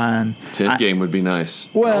schedules. 10-game would be nice.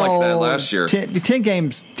 Well, I like that last year. 10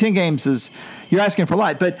 games is, you're asking for a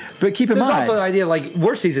lot, but keep in mind. There's also the idea, like,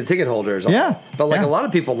 we're season ticket holders. Yeah. But, like, Yeah. a lot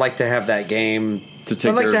of people like to have that game. To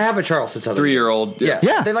take like their to have a Charleston Southern 3-year-old. Yeah.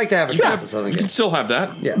 Yeah. They like to have a Charleston Southern You game. can still have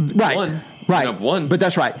that. Yeah. Right. One. Right. You can have one. But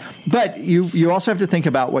that's right. But you also have to think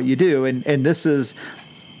about what you do. And this is,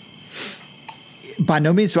 by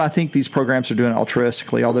no means do I think these programs are doing it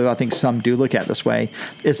altruistically, although I think some do look at it this way,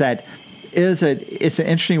 it's an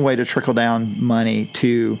interesting way to trickle down money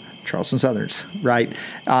to Charleston Southerns, right?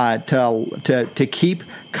 To keep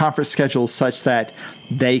conference schedules such that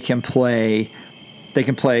they can play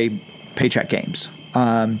paycheck games.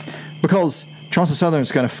 Because Charleston Southern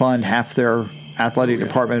is going to fund half their athletic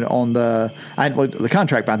department on I hadn't looked at the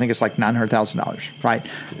contract, but I think it's like $900,000, right?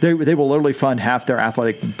 They will literally fund half their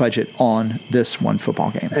athletic budget on this one football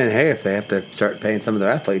game. And hey, if they have to start paying some of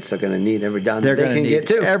their athletes, they're going to need every dime They're they going can to get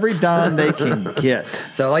too. every dime they can get.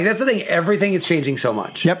 So, like, that's the thing. Everything is changing so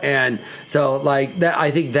much. Yep. And so, like, that,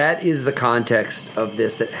 I think that is the context of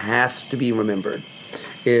this that has to be remembered.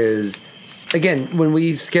 Is, again, when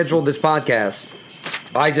we scheduled this podcast,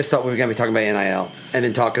 I just thought we were going to be talking about NIL and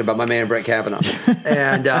then talking about my man Brett Kavanaugh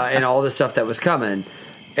and all the stuff that was coming,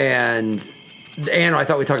 and I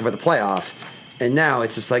thought we talked about the playoff, and now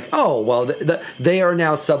it's just like, oh well, they are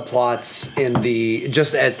now subplots in the,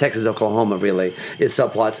 just as Texas Oklahoma really is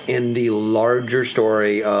subplots in the larger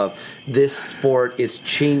story of this sport is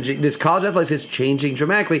changing. This college athletics is changing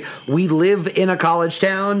dramatically. We live in a college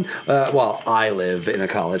town. Well, I live in a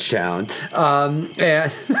college town,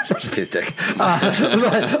 and sorry to be a dick.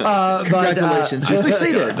 Congratulations, you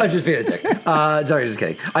succeeded. I'm just being a dick. Sorry, just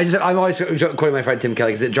kidding. I'm always quoting my friend Tim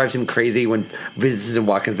Kelly because it drives him crazy when businesses in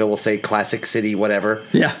Watkinsville will say "Classic City," whatever.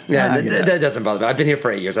 Yeah. That doesn't bother me. I've been here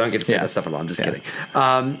for 8 years. I don't get to say Yeah. that stuff at all. I'm just kidding.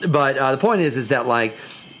 But the point is that, like,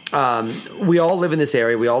 we all live in this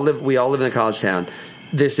area. We all live in a college town.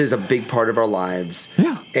 This is a big part of our lives.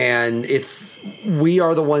 Yeah. And we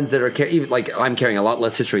are the ones that are even, like, I'm carrying a lot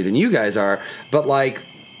less history than you guys are, but, like,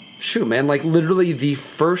 shoot, man, like, literally the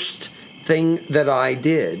first thing that I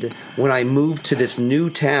did when I moved to this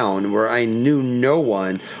new town where I knew no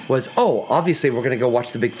one was, obviously we're going to go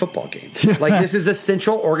watch the big football game. Like, this is a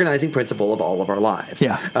central organizing principle of all of our lives.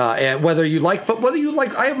 Yeah. And whether you like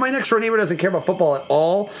I have my next door neighbor doesn't care about football at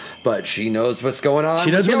all, but she knows what's going on.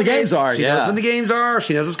 She knows when the games are. She knows when the games are.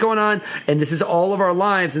 She knows what's going on. And this is all of our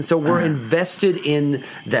lives. And so we're invested in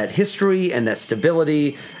that history and that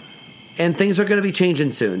stability. And things are going to be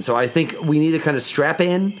changing soon. So I think we need to kind of strap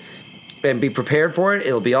in and be prepared for it.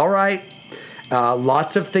 It'll be all right.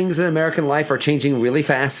 Lots of things in American life are changing really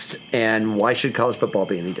fast, and why should college football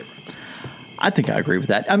be any different? I think I agree with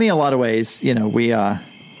that. I mean, a lot of ways, we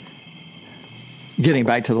getting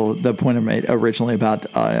back to the point I made originally about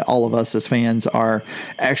all of us as fans are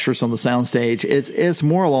extras on the soundstage. It's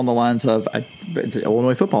more along the lines of the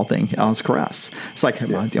Illinois football thing. It's Caress. It's like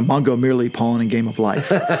Mongo merely pawn in Game of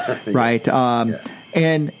Life, right?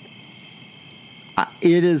 And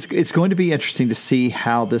it's going to be interesting to see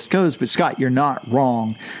how this goes. But Scott, you're not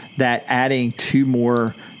wrong that adding 2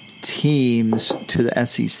 more teams to the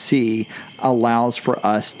SEC allows for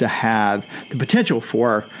us to have the potential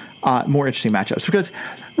for more interesting matchups. Because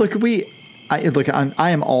look, I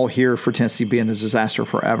am all here for Tennessee being a disaster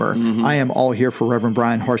forever. Mm-hmm. I am all here for Reverend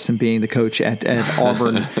Brian Harsin being the coach at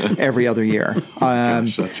Auburn every other year.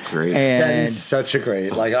 Gosh, that's great. That is such a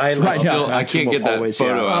great. Like, I can't get that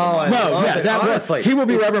photo out. Honestly, he will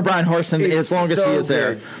be Reverend Brian Harsin as long as he is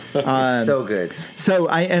there. So good. So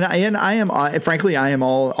I am frankly I am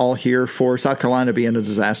all here for South Carolina being a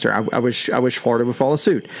disaster. I wish Florida would follow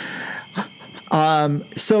suit.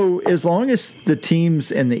 So as long as the teams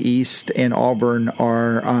in the East and Auburn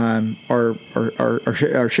are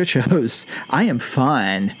shit shows, I am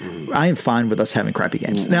fine. I am fine with us having crappy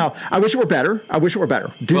games. Now, I wish it were better.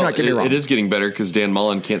 Do not get me wrong. It is getting better because Dan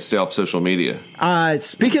Mullen can't stay off social media.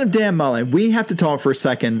 Speaking of Dan Mullen, we have to talk for a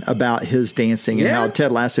second about his dancing and how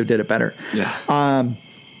Ted Lasso did it better. Yeah.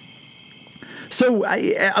 So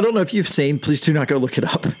I don't know if you've seen. Please do not go look it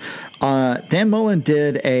up. Dan Mullen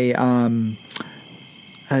did it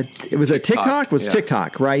was a TikTok. It was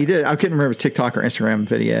TikTok, right? He did. I couldn't remember TikTok or Instagram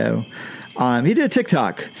video. He did a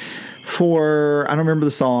TikTok for I don't remember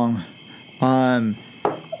the song.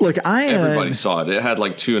 Look, everybody saw it. It had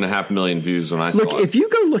like 2.5 million views when I saw it. Look, if you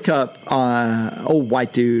go look up old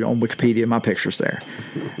white dude on Wikipedia, my picture's there.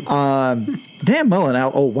 Dan Mullen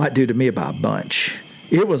out old white dude to me by a bunch.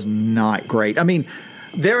 It was not great. I mean,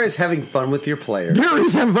 there is having fun with your players. There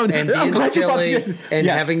is having fun and being silly and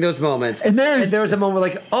having those moments. And there's a moment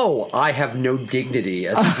like, oh, I have no dignity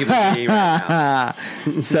as a human being right now.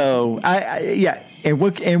 So and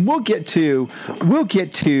we'll get to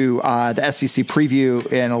the SEC preview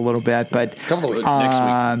in a little bit, but couple of weeks next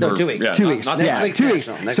week. No, 2 weeks. Yeah, 2 weeks. Next week's 2 weeks.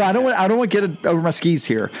 excellent. So I don't want to get over my skis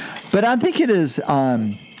here, but I think it is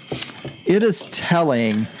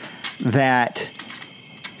telling that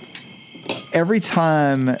every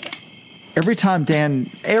time a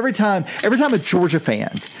Georgia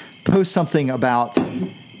fan posts something about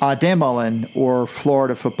Dan Mullen or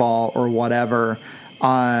Florida football or whatever,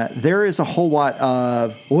 there is a whole lot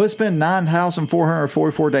of, well, it's been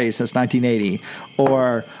 9,444 days since 1980,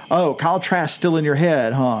 or, oh, Kyle Trask still in your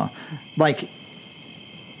head, huh? Like,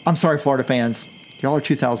 I'm sorry, Florida fans, y'all are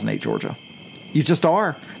 2008 Georgia. You just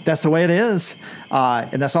are. That's the way it is.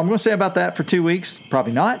 And that's all I'm going to say about that for 2 weeks.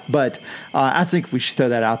 Probably not, but I think we should throw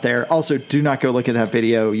that out there. Also, do not go look at that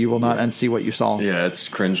video. You will not unsee what you saw. Yeah, it's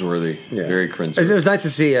cringeworthy. Yeah. Very cringeworthy. It was nice to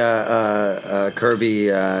see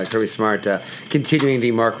Kirby Smart continuing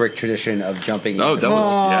the Mark Richt tradition of jumping. Oh, that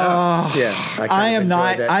was I am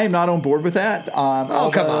not on board with that. Come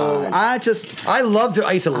on! I used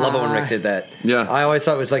to love it when Rick did that. Yeah, I always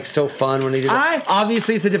thought it was like so fun when he did it.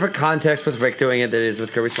 Obviously, it's a different context with Rick doing it than it is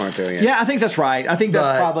with Kirby Smart doing it. Yeah, I think that's right. I think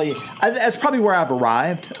that's probably where I've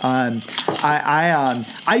arrived. I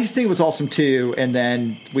used to think it was awesome too, and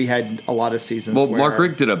then we had a lot of seasons. Well, Mark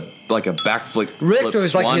Richt did a backflip. Rick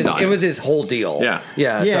was like it was his whole deal. Yeah.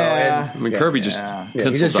 So, Kirby just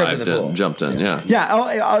pencil dived and jumped in.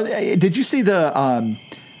 Yeah. Did you see the?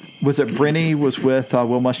 Was it Brenny was with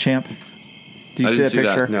Will Muschamp? Did you see that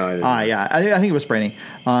picture? No, I didn't. Yeah, I think it was Brenny.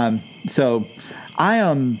 So I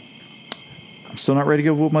am. I'm still not ready to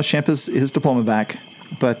give Will Muschamp his diploma back,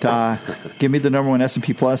 but give me the number one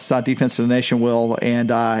S&P Plus defense in the nation, Will, and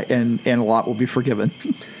a lot will be forgiven.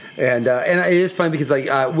 And it is fun because we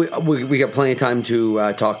got plenty of time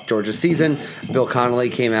to talk Georgia's season. Bill Connolly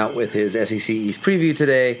came out with his SEC East preview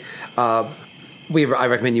today. I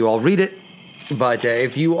recommend you all read it. But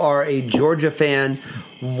if you are a Georgia fan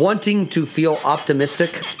wanting to feel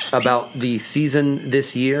optimistic about the season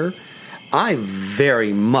this year, I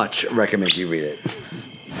very much recommend you read it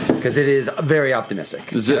because it is very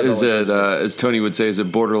optimistic. Is it as Tony would say, is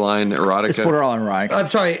it borderline erotica? It's borderline erotica. I'm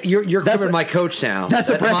sorry, you're cribbing my coach now. That's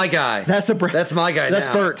my guy. That's my guy. That's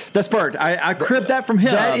now. That's Bert. I cribbed that from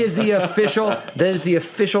him. That is the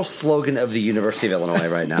official slogan of the University of Illinois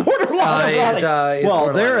right now.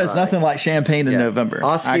 There is nothing like champagne in November.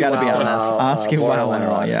 I got to be honest. Oski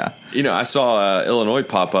Wow. Yeah. You know, I saw Illinois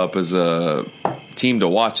pop up as a team to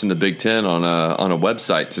watch in the Big Ten on a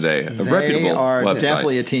website today. A reputable website.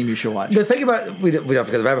 Definitely a team you should watch. The thing about we don't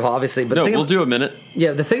forget the rabbit hole, obviously, but we'll do a minute.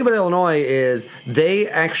 Yeah, the thing about Illinois is they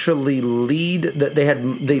actually lead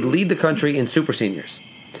the country in super seniors.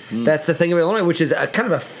 That's the thing about Illinois, which is kind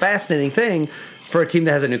of a fascinating thing for a team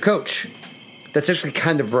that has a new coach. That's actually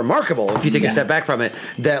kind of remarkable if you take a step back from it.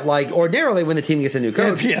 That ordinarily when the team gets a new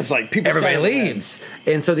coach, it's like everybody leaves,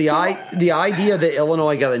 and so the idea that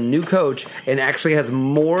Illinois got a new coach and actually has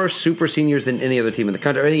more super seniors than any other team in the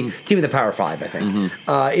country, or any team in the Power Five, I think,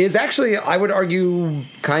 is actually, I would argue,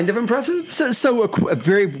 kind of impressive. So a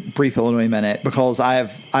very brief Illinois minute, because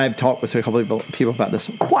I've talked with a couple of people about this.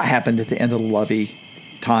 What happened at the end of the Lovie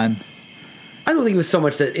time? I don't think it was so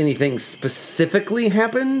much that anything specifically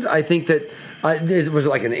happened. I think that was it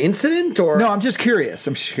like an incident, or no? I'm just curious.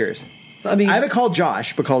 I mean, I haven't called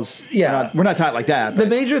Josh because we're not tight like that. The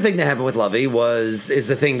major thing that happened with Lovie is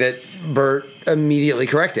the thing that Bert immediately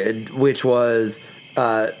corrected, which was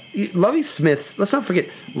Lovie Smith's. Let's not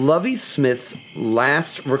forget Lovie Smith's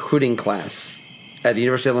last recruiting class at the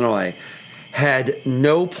University of Illinois had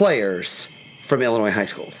no players from Illinois high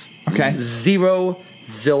schools. Okay, zero.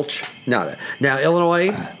 Zilch, nada. Now, Illinois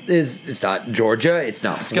it's not Georgia, it's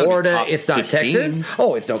not Florida, it's not 15. Texas.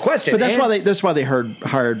 Oh, it's no question. But that's why they hired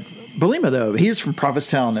Bielema, though. He's from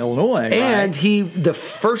Provincetown, Illinois. And the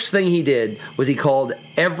first thing he did was he called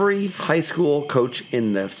every high school coach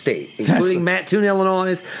in the state, including Mattoon,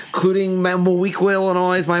 Illinois, including Moweaqua,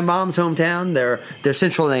 Illinois, my mom's hometown. They're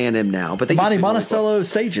Central A&M now, but they Monticello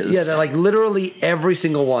Sages. Yeah, they're like literally every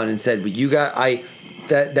single one, and said, "You got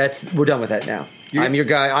we're done with that now. I'm your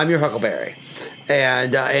guy. I'm your Huckleberry,"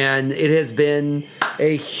 and it has been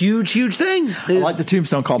a huge thing. I like the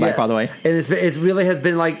tombstone callback, by the way. And it really has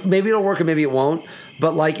been like, maybe it'll work and maybe it won't.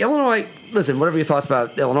 But like Illinois, listen, whatever your thoughts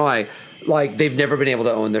about Illinois, like they've never been able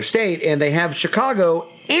to own their state, and they have Chicago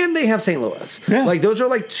and they have St. Louis. Yeah. Like those are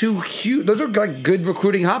like two huge. Those are like good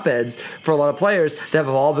recruiting hotbeds for a lot of players that have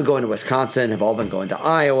all been going to Wisconsin, have all been going to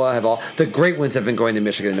Iowa, the great ones have been going to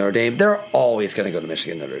Michigan and Notre Dame. They're always going to go to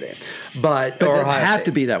Michigan and Notre Dame, but But or they Ohio have State.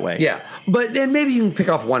 to be that way. Yeah, but then maybe you can pick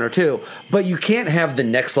off one or two, but you can't have the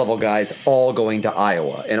next level guys all going to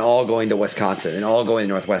Iowa and all going to Wisconsin and all going to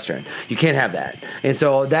Northwestern. You can't have that, and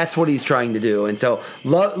so that's what he's trying to do. And so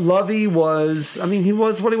Lovey was, he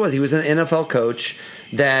was what he was. He was an NFL coach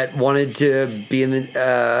that wanted to be an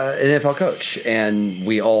NFL coach, and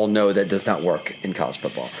we all know that does not work in college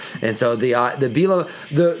football. And so the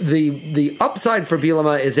upside for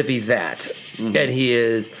Bielema is if he's that, and he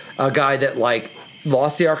is a guy that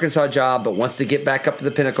lost the Arkansas job, but wants to get back up to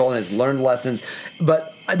the pinnacle and has learned lessons.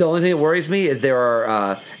 But the only thing that worries me is there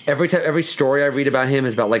are every story I read about him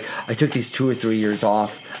is about I took these 2 or 3 years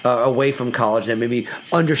off away from college that made me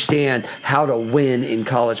understand how to win in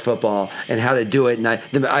college football and how to do it. And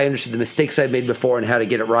I understood the mistakes I'd made before and how to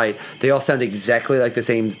get it right. They all sound exactly like the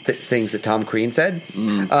same things that Tom Crean said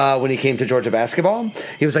when he came to Georgia basketball.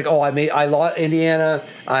 He was like, "Oh, I lost Indiana.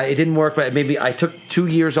 It didn't work, but maybe I took 2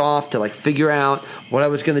 years off to figure out what I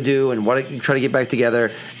was going to do and try to get back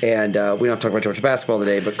together." And we don't have to talk about Georgia basketball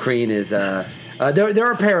today, but Crean is there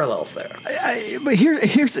are parallels there. But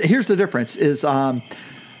here's the difference is, and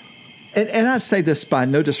I say this by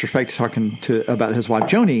no disrespect to talking about his wife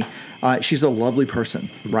Joni. She's a lovely person,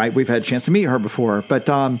 right? We've had a chance to meet her before, but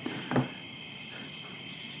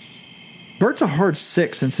Bert's a hard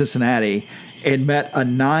 6 in Cincinnati and met a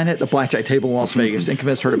 9 at the blackjack table in Las Vegas and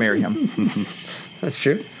convinced her to marry him. That's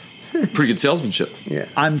true. Pretty good salesmanship. Yeah,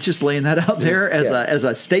 I'm just laying that out there as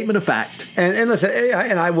a statement of fact. And listen,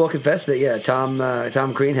 and I will confess that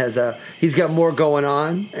Tom Crean has he's got more going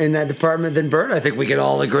on in that department than Bert. I think we can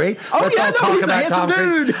all agree. He's a handsome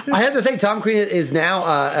dude. I have to say, Tom Crean is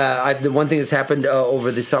now the one thing that's happened over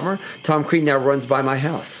the summer. Tom Crean now runs by my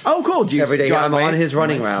house. Oh, cool! Every day I'm on his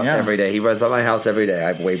running route. Yeah. Every day he runs by my house every day.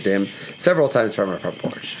 I've waved to him several times from our front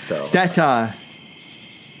porch. So That.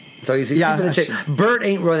 So he's keeping in shape. Bert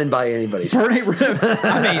ain't running by anybody's house.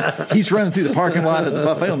 He's running through the parking lot of the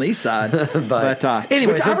buffet on the east side. but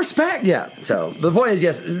anyway, which I respect. Yeah. So the point is,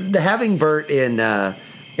 yes, having Bert in the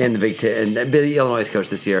Big Ten and the Illinois coach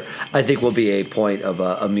this year, I think will be a point of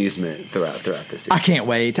amusement throughout this season. I can't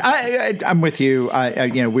wait. I'm with you.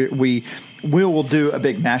 We will do a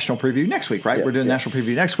big national preview next week, right? Yeah, We're doing a national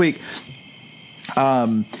preview next week.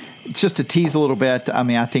 Just to tease a little bit,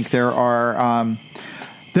 I think there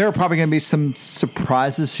are probably going to be some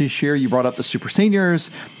surprises this year. You brought up the super seniors.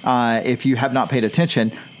 If you have not paid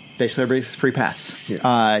attention, basically everybody's free pass.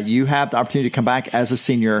 Yeah. You have the opportunity to come back as a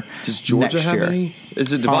senior. Does Georgia next have year. any?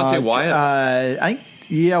 Is it Devontae Wyatt? I think.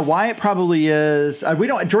 Yeah, Wyatt probably is. We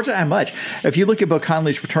don't. Georgia doesn't have much. If you look at Bill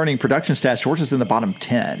Conley's returning production stats, Georgia's in the bottom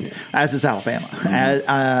 10, as is Alabama.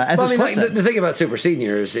 As is Clemson. The thing about super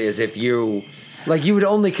seniors is if you would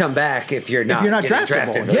only come back if you're not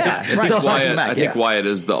draftable. Yeah, right. I think Wyatt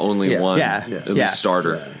is the only one, at least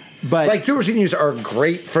starter. Yeah. But super seniors are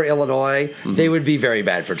great for Illinois. Mm-hmm. They would be very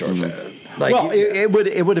bad for Georgia.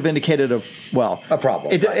 It would have indicated a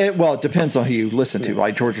problem. It depends on who you listen to.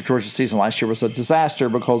 Right, Georgia's season last year was a disaster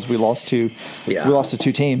because we lost to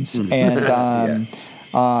two teams, mm-hmm.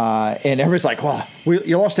 and everybody's like, "Wow,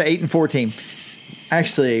 you lost to 8-4 team."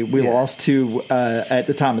 Actually, we lost to at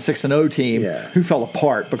the time a 6-0 team who fell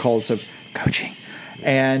apart because of coaching.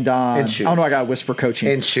 And shoes. I know I got to whisper coaching.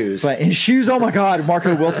 And shoes. But in shoes, oh my God,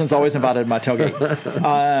 Marco Wilson's always invited to my tailgate.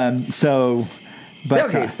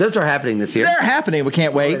 Tailgates, those are happening this year. They're happening. We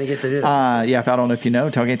can't wait. Get to do I don't know if you know,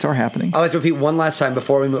 tailgates are happening. I'd like to repeat one last time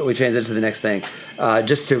before we transition to the next thing,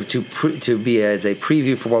 just to be as a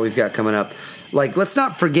preview for what we've got coming up. Let's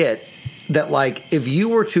not forget that, if you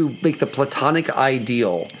were to make the platonic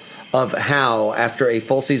ideal of how, after a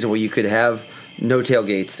full season where you could have no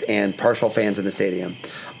tailgates and partial fans in the stadium,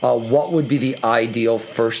 what would be the ideal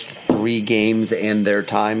first 3 games and their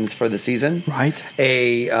times for the season? Right.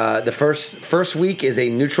 The first week is a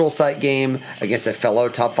neutral site game against a fellow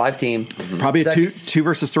top 5 team. Mm-hmm. Probably a 2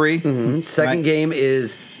 versus 3. Mm-hmm. Second game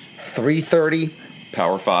is 3:30.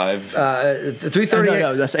 Power 5. 3:30.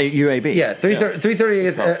 No, that's UAB. Yeah, 3:30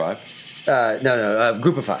 against Power 5.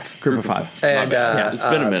 Group of 5. Group of 5. And it's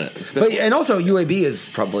been a minute. And also UAB is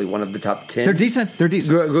probably one of the top 10. They're decent.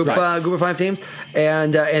 Group of 5 teams,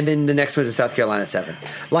 and then the next one is South Carolina 7.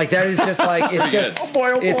 That is just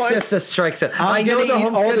it's just a strike zone. I know the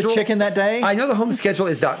home schedule. The chicken that day. I know the home schedule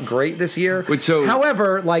is not great this year. So,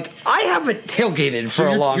 however, I haven't tailgated for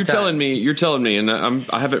a long time. You're telling me, and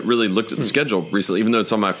I haven't really looked at the schedule recently, even though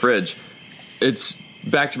it's on my fridge. It's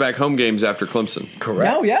back-to-back home games after Clemson.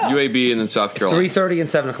 Correct. Oh, yeah. UAB and then South Carolina. 3:30 and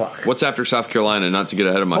 7 o'clock. What's after South Carolina? Not to get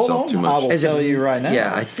ahead of myself too I much. will tell you right now.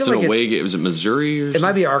 Yeah, I It's feel an like away game. Was it Missouri or it something?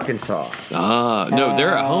 might be Arkansas. No,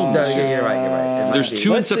 they're at home. No, you're right. It might There's be. 2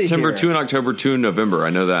 in Let's see September, here. 2 in October, 2 in November. I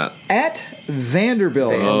know that. At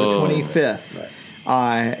Vanderbilt on the 25th.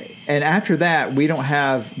 And after that, we don't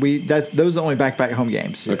have those are the only back-to-back home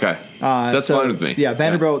games. Okay. That's fine with me. Yeah,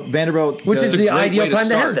 Vanderbilt, Which goes- is a the great ideal way to time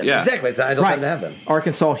to have start, them. yeah. Exactly, it's the ideal right. time to have them.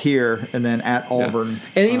 Arkansas here, and then at Auburn.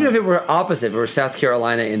 And even if it were opposite, if it were South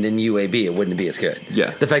Carolina and then UAB, it wouldn't be as good.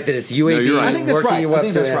 Yeah. The fact that it's UAB, you're right. I think that's working right. you I up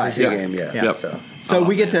think to that's an right. SEC Yeah. game. Yeah. Yep. So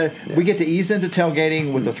We get to ease into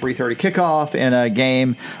tailgating with a 3:30 kickoff in a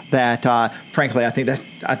game that, frankly, I think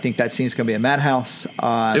that scene's going to be a madhouse.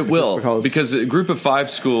 It will, just because a group of 5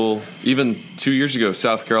 school, even 2 years ago,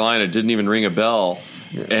 South Carolina didn't even ring a bell.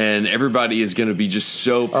 Yeah. And everybody is going to be just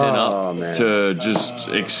so pent up to just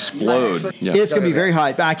explode. Yeah. It's going to be very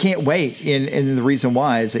high. But I can't wait. And the reason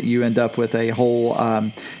why is that you end up with a whole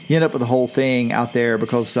thing out there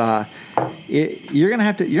because you're going to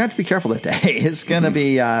have to be careful that day. It's going to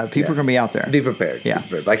be people are going to be out there. Be prepared. Yeah,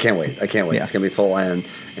 I can't wait. Yeah. It's going to be full. And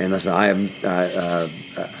listen,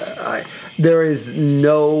 there is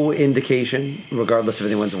no indication, regardless of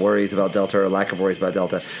anyone's worries about Delta or lack of worries about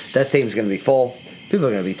Delta, that stadium's going to be full. People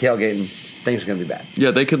are going to be tailgating. Things are going to be bad.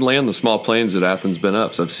 Yeah, they could land the small planes at Athens Ben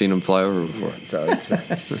Up. So I've seen them fly over before. So it's,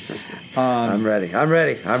 I'm ready.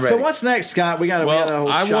 So what's next, Scott?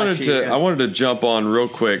 I wanted to jump on real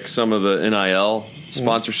quick some of the NIL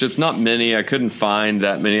sponsorships. Not many. I couldn't find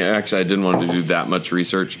that many. Actually, I didn't want to do that much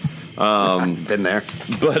research. Been there,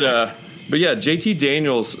 but yeah, JT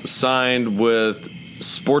Daniels signed with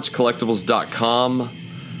SportsCollectibles.com.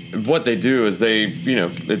 What they do is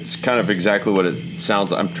it's kind of exactly what it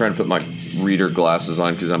sounds like. I'm trying to put my reader glasses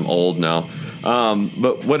on because I'm old now.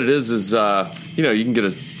 But what it is you can get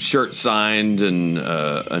a shirt signed and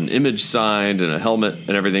an image signed and a helmet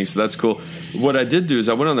and everything. So that's cool. What I did do is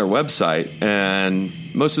I went on their website, and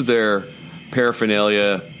most of their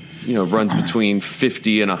paraphernalia, runs between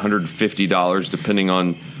 $50 and $150 depending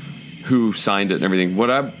on who signed it and everything. What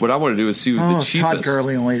I want to do is see the cheapest. Todd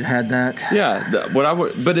Gurley only had that. Yeah,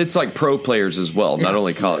 but it's like pro players as well, not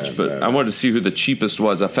only college. But I wanted to see who the cheapest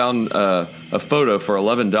was. I found a photo for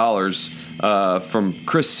 $11 from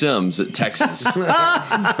Chris Sims at Texas.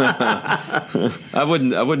 I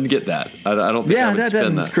wouldn't get that. I don't think I would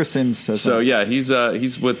spend that. Chris Sims. So yeah, he's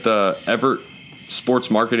with Everett Sports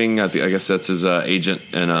Marketing. I guess that's his agent.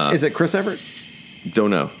 And is it Chris Everett? Don't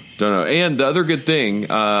know. And the other good thing,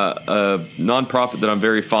 a nonprofit that I'm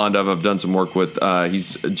very fond of, I've done some work with.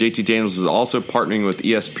 JT Daniels is also partnering with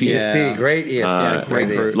ESP. ESP, great ESP, great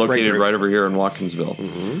group. It's located right over here in Watkinsville.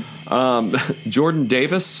 Mm-hmm. Jordan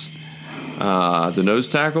Davis, the nose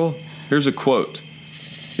tackle. Here's a quote.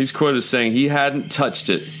 He's quoted as saying he hadn't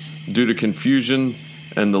touched it due to confusion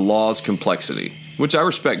and the law's complexity. Which I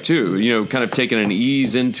respect too, kind of taking an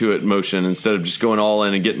ease into it motion instead of just going all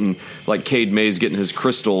in and getting like Cade Mays getting his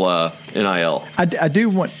crystal NIL. I do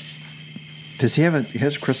want. Does he have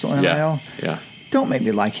his crystal NIL? Yeah. Don't make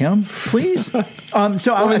me like him, please. So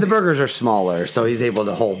the burgers are smaller, so he's able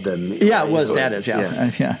to hold them. Yeah, well, his dad is.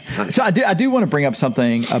 Yeah. So I do want to bring up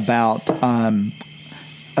something about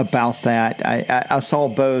that. I saw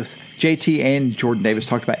both JT and Jordan Davis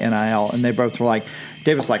talked about NIL, and they both were like.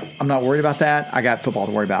 Davis like, I'm not worried about that. I got football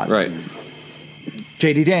to worry about. Right.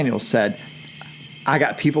 JD Daniels said, I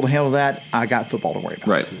got people to handle that. I got football to worry about.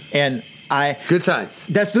 Right. And good signs.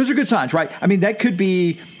 Those are good signs, right? I mean, that could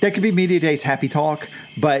be Media Day's happy talk,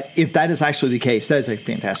 but if that is actually the case, that is a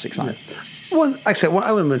fantastic sign. Well, actually, I want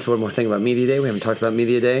to mention one more thing about Media Day. We haven't talked about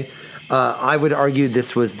Media Day. I would argue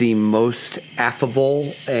this was the most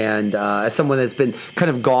affable, and as someone that's been kind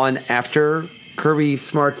of gone after Kirby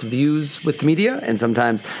Smart's views with the media and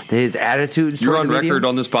sometimes his attitudes. You're on record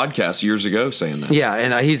on this podcast years ago saying that. Yeah,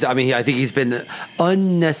 and I think he's been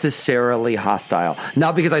unnecessarily hostile.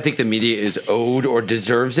 Not because I think the media is owed or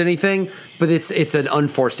deserves anything, but it's an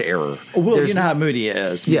unforced error. Well, you know how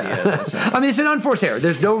media is. I mean, it's an unforced error.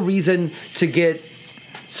 There's no reason to get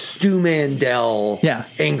Stu Mandel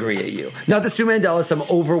angry at you. Not that Stu Mandel is some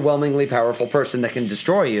overwhelmingly powerful person that can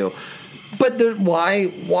destroy you. But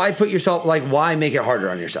why put yourself, why make it harder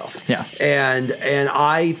on yourself? Yeah. And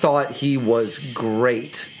I thought he was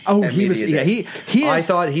great. Oh, he was. Yeah, he is. I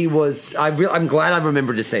thought he was. I'm glad I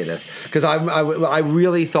remembered to say this because I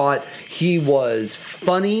really thought he was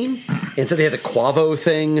funny. And so they had the Quavo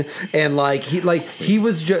thing, and he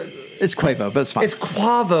was just. It's Quavo, but it's fine. It's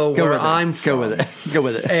Quavo where I'm from. Go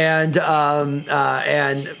with it. And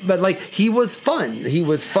but like he was fun. He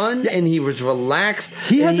was fun and he was relaxed.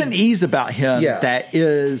 He has an ease about him Yeah. that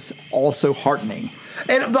is also heartening.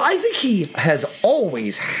 But I think he has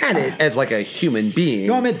always had it as like a human being.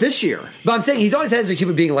 No, I meant this year. But I'm saying he's always had it as a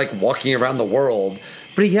human being, like walking around the world.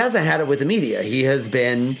 But he hasn't had it with the media. He has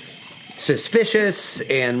been suspicious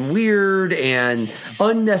and weird and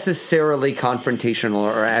unnecessarily confrontational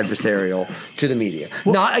or adversarial to the media.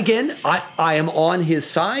 Not again. I am on his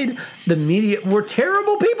side. The media were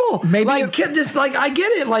terrible people. Maybe like this. Like I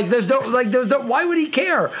get it. Like there's no. Why would he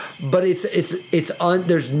care? But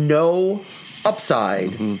there's no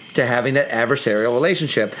upside to having that adversarial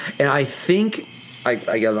relationship. And I think. I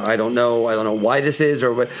don't know why this is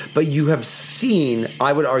or what, but you have seen,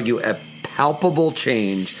 I would argue, a palpable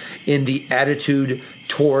change in the attitude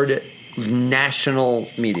toward national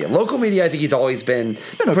media. Local media, I think he's always been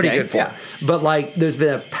pretty good for. Yeah. But like, there's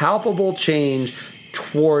been a palpable change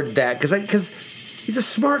toward that because he's a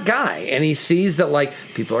smart guy and he sees that like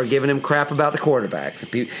people are giving him crap about the quarterbacks.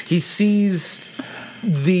 He sees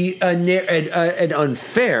an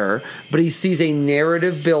unfair, but he sees a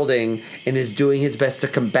narrative building and is doing his best to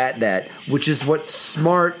combat that, which is what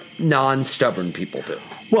smart, non-stubborn people do.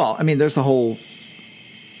 Well, I mean, there's a whole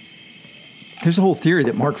theory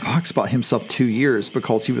that Mark Fox bought himself 2 years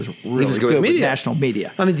because he was really good with national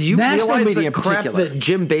media. I mean, do you national realize media the crap that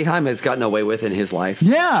Jim Boeheim has gotten away with in his life?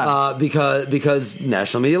 Yeah, because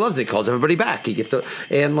national media loves it. Calls everybody back. He gets and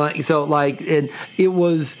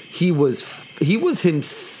he was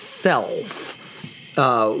himself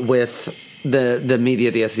with the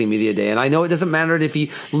media, the SEC Media Day. And I know it doesn't matter if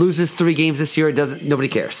he loses 3 games this year. Nobody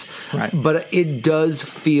cares. Right. But it does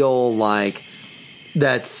feel like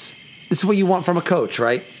this is what you want from a coach,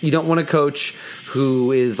 right? You don't want a coach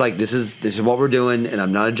who is like, this is what we're doing, and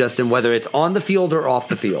I'm not adjusting, whether it's on the field or off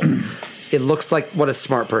the field. It looks like what a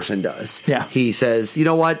smart person does. Yeah. He says, you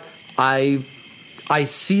know what? I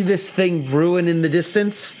see this thing brewing in the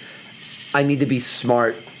distance. I need to be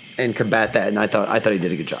smart and combat that. And I thought he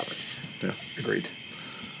did a good job. Yeah, agreed.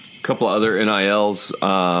 A couple of other NILs.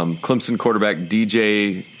 Clemson quarterback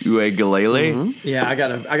DJ Uiagalelei. Mm-hmm. Yeah, I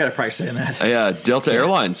gotta probably say that. Yeah, Delta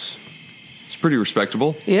Airlines. It's pretty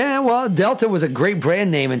respectable. Yeah, well, Delta was a great brand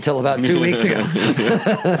name until about 2 weeks ago.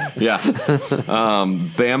 Yeah.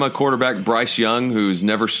 Bama quarterback Bryce Young, who's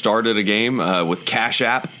never started a game with Cash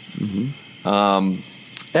App. Mm-hmm.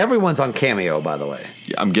 Everyone's on Cameo, by the way.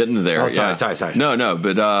 Yeah, I'm getting to there. Oh, sorry. No,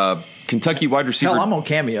 but Kentucky wide receiver. Hell, I'm on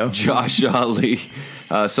Cameo. Josh Ali.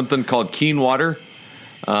 Something called Keen Water.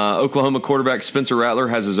 Oklahoma quarterback Spencer Rattler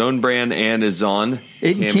has his own brand and is on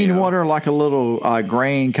Isn't Cameo. Keen Water like a little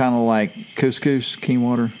grain, kind of like couscous? Keen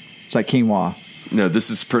Water? It's like quinoa. No, this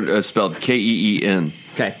is spelled Keen.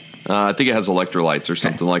 Okay. I think it has electrolytes or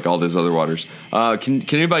something like all those other waters. Can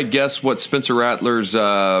anybody guess what Spencer Rattler's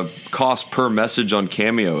cost per message on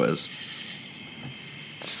Cameo is?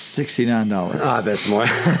 $69. I bet it's more.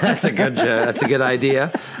 That's a good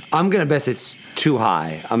idea. I'm gonna guess it's too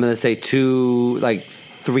high. I'm gonna say like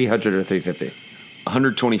 300 or 350.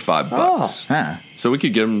 $125. Huh. So we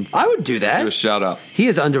could give him. I would do that. Give a shout out. He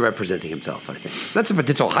is underrepresenting himself. I think that's a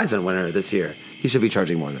potential Heisman winner this year. He should be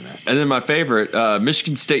charging more than that. And then my favorite,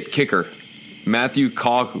 Michigan State kicker Matthew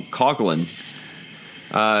Coughlin.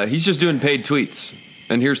 He's just doing paid tweets.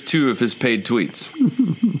 And here's 2 of his paid tweets.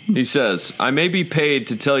 He says, I may be paid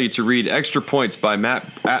to tell you to read Extra Points by Matt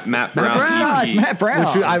Brown. It's Matt Brown.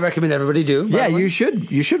 Which I recommend everybody do. Yeah, you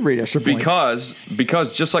should. You should read Extra Points.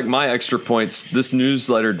 Because just like my Extra Points, this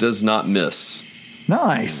newsletter does not miss.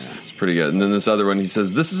 Nice. It's pretty good. And then this other one, he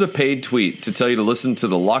says, this is a paid tweet to tell you to listen to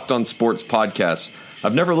the Locked On Sports podcast.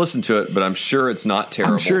 I've never listened to it, but I'm sure it's not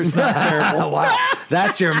terrible. I'm sure it's not terrible. Wow.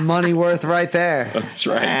 That's your money worth right there. That's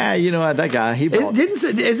right. You know what? That guy,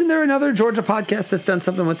 Isn't there another Georgia podcast that's done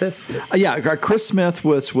something with this? Yeah, Chris Smith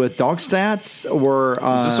was with Dog Stats.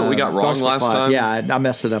 Is this what we got wrong last time? Yeah, I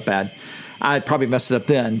messed it up bad. I probably messed it up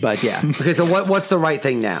then, but yeah. Okay, so what's the right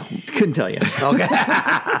thing now? Couldn't tell you. Okay.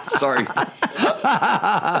 Sorry.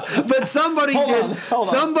 But somebody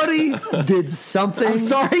did something. I'm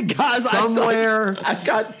sorry, guys. Somewhere. I've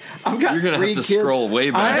got You're going to have to scroll way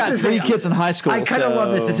back. I got 3 kids in high school. I kind of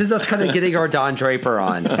love this. This is us kind of getting our Don Draper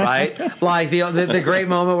on, right? Like the great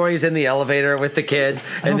moment where he's in the elevator with the kid,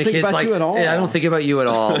 and the kid's like, you at all. I don't think about you at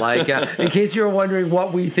all. Like, in case you were wondering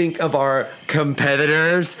what we think of our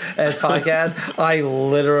competitors as podcast podcast. I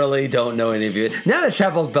literally don't know any of you. Now that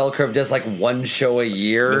Chapel Bell Curve does like one show a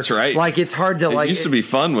year. That's right. Like it's hard to It used to be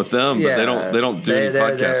fun with them, but they don't do any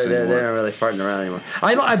podcasts anymore. They're not really farting around anymore.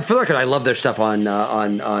 For the record, I love their stuff on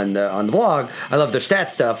the blog. I love their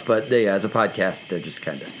stat stuff, but as a podcast, they're just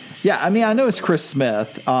kind of. Yeah, I mean, I know it's Chris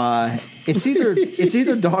Smith. It's either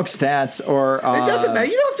Dog Stats or It doesn't matter.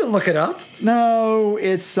 You don't have to look it up. No,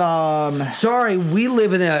 it's Sorry, we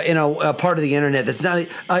live in a part of the internet that's not.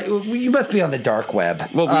 You must be on the dark web.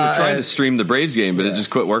 Well, we were trying to stream the Braves game, but it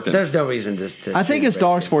just quit working. There's no reason to I think it's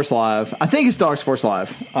Dog Sports Live.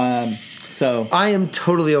 So I am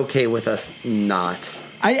totally okay with us not.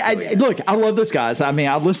 Look, I love those guys. I mean,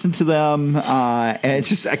 I listen to them, and it's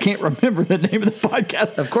just I can't remember the name of the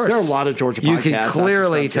podcast. Of course, there are a lot of Georgia podcasts. You can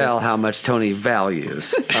clearly tell how much Tony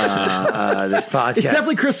values this podcast. It's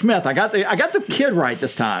definitely Chris Smith. I got the kid right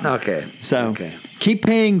this time. Okay, so keep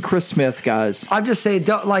paying Chris Smith, guys. I'm just saying,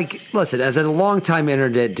 listen, as a longtime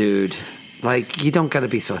internet dude. Like, you don't got to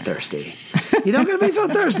be so thirsty. You don't got to be so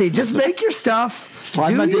thirsty. Just make your stuff.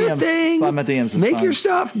 Slide my your DMs. thing. Slide my DMs. Make your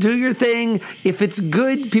stuff. Do your thing. If it's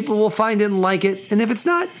good, people will find it and like it. And if it's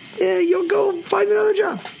not, you'll go find another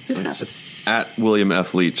job. It happens. At William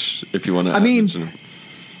F. Leach, if you want to. I mean,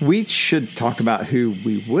 we should talk about who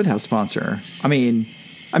we would have sponsor. I mean,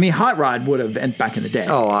 Hot Rod would have been back in the day.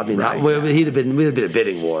 Oh, I mean, we'd have been a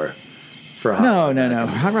bidding war. No.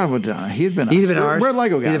 Hot Rod would. He'd been ours. We're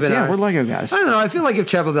Lego guys. Yeah, we're Lego guys. I don't know. I feel like if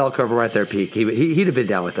Chapel Bell Curve were at their peak, he'd have been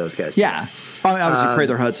down with those guys. Yeah. Obviously,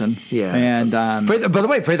 Prather Hudson. Yeah. And by the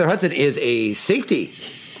way, Prather Hudson is a safety.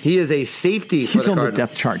 He is a safety for the Cardinals. He's on the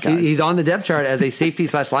depth chart, guys. He's on the depth chart as a safety /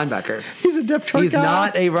 linebacker. He's a depth chart He's guy.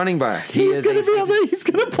 not a running back. He's going to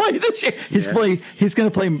play this year. He's going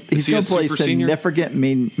to play significant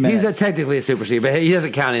minutes. He's technically a super senior, but he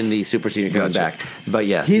doesn't count in the super senior coming back. But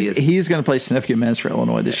yes, he's going to play significant minutes for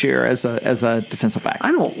Illinois this year as a defensive back.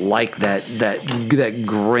 I don't like that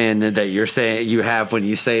grin that you're saying you have when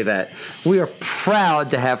you say that. We are proud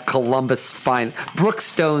to have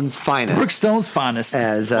Brookstone's finest.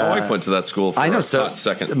 As my wife went to that school for a hot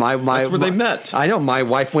second. That's where they met. I know. My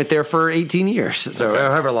wife went there for 18 years. So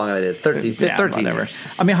however long it is, 13 years.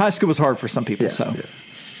 I mean, high school was hard for some people. Their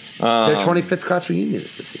 25th class reunion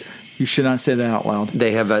is this year. You should not say that out loud.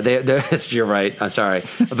 They have. You're right. I'm sorry,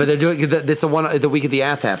 but they're doing this the week of the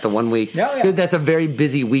ATHAF, the 1 week. Yeah. That's a very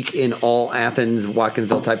busy week in all Athens,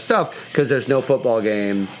 Watkinsville type stuff because there's no football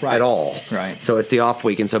game at all. Right. So it's the off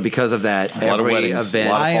week, and so because of that, a lot of weddings.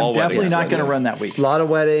 Event. I am definitely not going to run that week. A lot of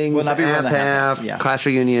weddings, ATHAF, class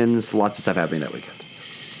reunions, lots of stuff happening that weekend.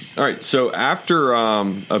 All right, so after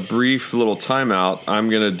a brief little timeout, I'm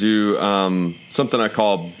going to do something I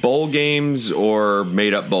call bowl games or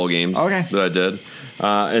made-up bowl games that I did.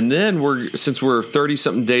 And then since we're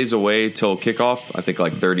 30-something days away till kickoff, I think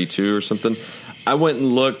like 32 or something, I went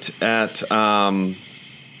and looked at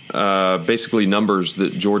basically numbers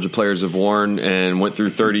that Georgia players have worn and went through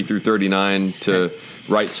 30 through 39 to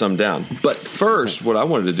write some down. But first, what I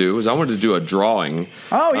wanted to do is I wanted to do a drawing.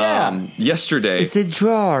 Oh, yeah. Yesterday. It's a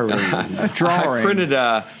drawing. A drawing.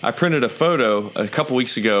 I printed a photo a couple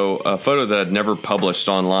weeks ago, a photo that I'd never published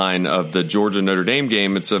online of the Georgia-Notre Dame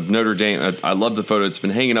game. It's of Notre Dame. I love the photo. It's been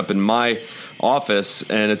hanging up in my office,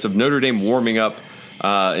 and it's of Notre Dame warming up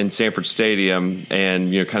in Sanford Stadium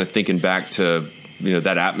and, kind of thinking back to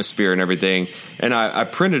that atmosphere and everything. And I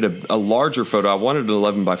printed a larger photo. I wanted an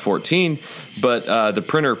 11 by 14, but the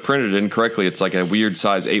printer printed it incorrectly. It's like a weird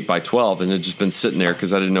size 8 by 12, and it had just been sitting there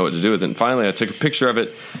because I didn't know what to do with it. And finally, I took a picture of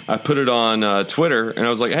it. I put it on Twitter, and I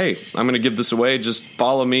was like, hey, I'm going to give this away. Just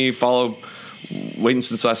follow me, follow Waiting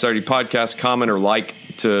Since Last Saturday podcast, comment or like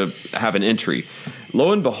to have an entry.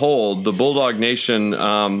 Lo and behold, the Bulldog Nation,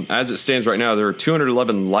 as it stands right now, there are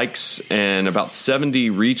 211 likes and about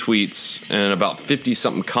 70 retweets and about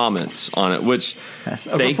 50-something comments on it, which that's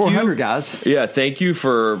over 400, guys. Yeah, thank you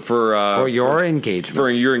for your engagement. For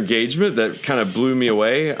your engagement. That kind of blew me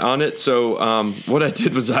away on it. So what I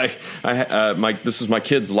did was this was my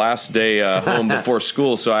kid's last day home before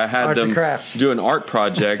school, so I had them do an art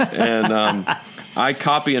project, and I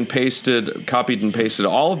copied and pasted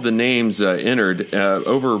all of the names entered,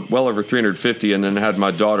 well over 350, and then had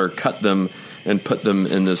my daughter cut them and put them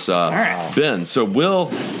in this bin. So Will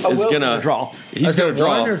is gonna draw. He's gonna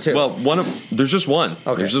draw. One or two? Well, there's just one.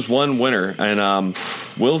 Okay. There's just one winner, and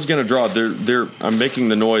Will's gonna draw. I'm making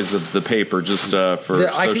the noise of the paper just for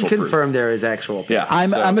social I can confirm proof. there is actual paper. Yeah,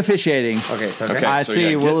 I'm officiating. Okay, so I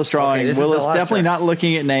see Will is drawing. Okay, Will is definitely not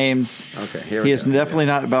looking at names. Okay, here we He is definitely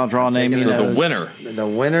not about drawing names. So the winner. The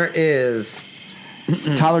winner is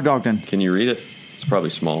Tyler Dogden. Can you read it? It's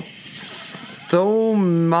probably small.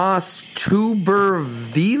 Thomas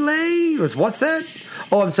Tuberville. What's that?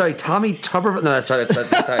 Oh, I'm sorry, Tommy Tuberville. No, that's sorry.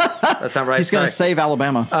 That's not right. He's going to save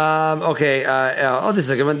Alabama. Okay. This is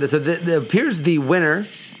a good one. So it appears the winner,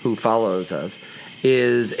 who follows us,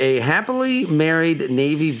 is a happily married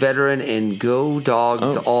Navy veteran and Go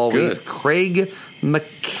Dogs Always, good. Craig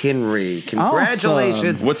McHenry.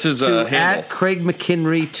 Congratulations. Awesome. What's his to handle? At Craig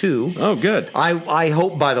McHenry 2. Oh, good. I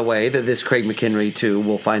hope, by the way, that this Craig McHenry 2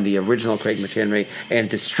 will find the original Craig McHenry and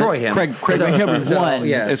destroy him. Craig McHenry 1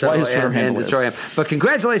 is what his Twitter handle is. Destroy him. But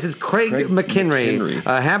congratulations, Craig McHenry.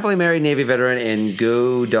 Happily married Navy veteran and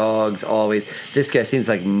Go Dogs Always. This guy seems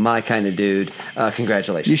like my kind of dude.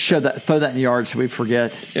 Congratulations. You should throw that in the yard so we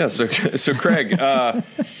forget. Yeah, so Craig,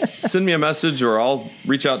 send me a message or I'll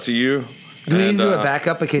reach out to you. Do we need to do a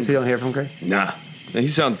backup in case we don't hear from Craig? Nah. He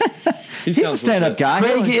sounds... He's a stand-up guy.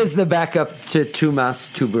 Craig is the backup to Thomas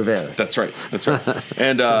Tuberville. That's right.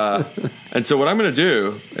 And so what I'm going to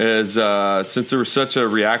do is, since there was such a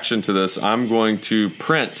reaction to this, I'm going to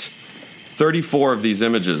print 34 of these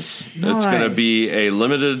images. Nice. It's going to be a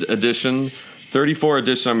limited edition, 34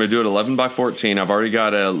 edition. I'm going to do it 11 by 14. I've already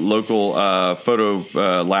got a local photo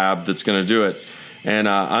lab that's going to do it. And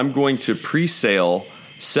I'm going to pre-sale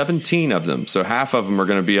 17 of them. So half of them are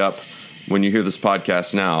going to be up when you hear this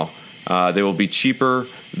podcast now. They will be cheaper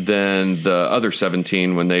than the other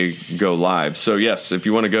 17 when they go live. So yes, if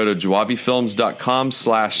you want to go to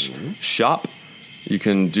jawabifilms.com/shop, you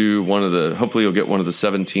can do hopefully you'll get one of the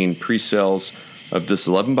 17 pre-sales of this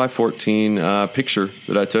 11 by 14 picture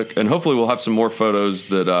that I took. And hopefully we'll have some more photos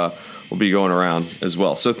that will be going around as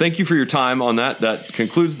well. So thank you for your time on that. That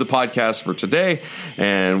concludes the podcast for today.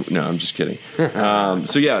 And no, I'm just kidding.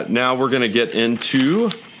 So yeah, now we're going to get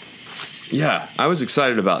into... Yeah, I was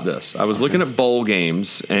excited about this. I was looking at bowl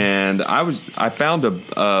games, and I found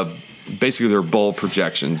basically their bowl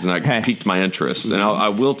projections, and I piqued my interest. And I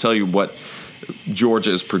will tell you what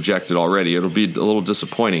Georgia is projected already. It'll be a little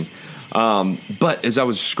disappointing. But as I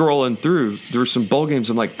was scrolling through, there were some bowl games.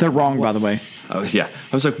 I'm like, they're wrong, by the way. Yeah,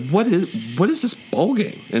 I was like, what is this bowl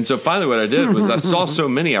game? And so finally, what I did was I saw so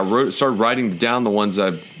many. I started writing down the ones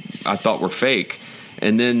I thought were fake,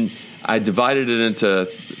 and then I divided it into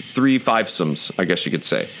 3 fivesomes, I guess you could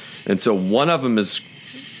say. And so one of them is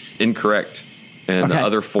incorrect, and the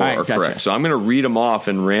other 4 are gotcha. correct. So I'm going to read them off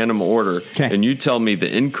in random order, and you tell me the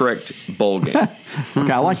incorrect bowl game.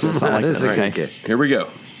 Okay, I like this. This is okay. good. Here we go.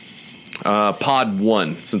 Pod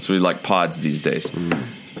 1, since we like pods these days.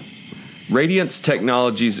 Radiance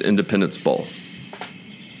Technologies Independence Bowl.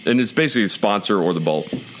 And it's basically a sponsor or the bowl.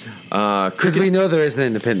 Because we know there is an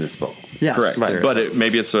Independence Bowl. Yes. Correct. Right. But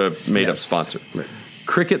maybe it's a made-up sponsor. Right.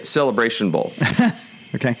 Cricket Celebration Bowl.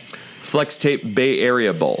 Okay. Flex Tape Bay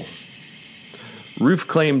Area Bowl.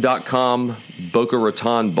 Roofclaim.com Boca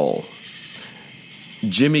Raton Bowl.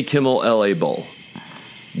 Jimmy Kimmel LA Bowl.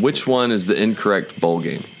 Which one is the incorrect bowl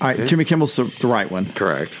game? All right, Jimmy Kimmel's the right one.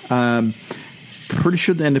 Correct. Pretty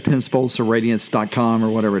sure the Independence Bowl is Radiance.com or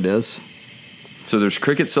whatever it is. So there's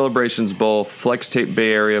Cricket Celebrations Bowl, Flex Tape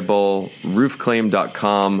Bay Area Bowl,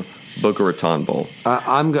 Roofclaim.com, Boca Raton Bowl. You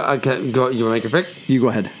want to make your pick? You go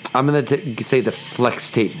ahead. I'm going to say the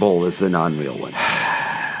Flex Tape Bowl is the non-real one.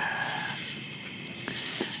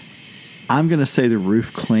 I'm going to say the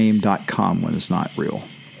roofclaim.com one is not real.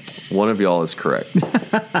 One of y'all is correct.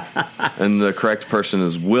 And the correct person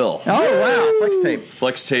is Will. Oh, wow. Flex Tape.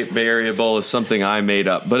 Flex Tape Bay Area Bowl is something I made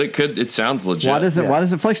up, but it sounds legit. Why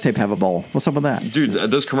doesn't Flex Tape have a bowl? What's up with that? Dude,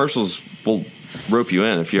 those commercials will rope you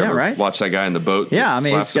in if you ever watch that guy in the boat. Yeah, I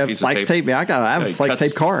mean, slaps it's got a piece of Flex Tape. I have a Flex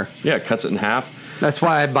Tape car. Yeah, cuts it in half. That's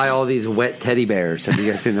why I buy all these wet teddy bears. Have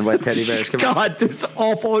you guys seen the wet teddy bears? God, that's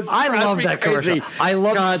awful. I love that commercial. I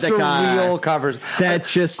love surreal covers.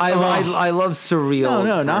 That's just... I love surreal.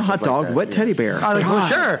 No, not hot dog. Like wet teddy bear. Well,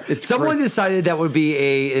 sure. Someone decided that would be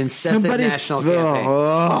a incessant national campaign.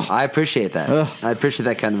 I appreciate that. I appreciate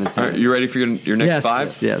that kind of insanity. All right, you ready for your next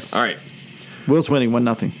 5? Yes. All right. Will's winning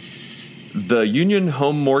 1-0. The Union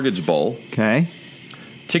Home Mortgage Bowl. Okay.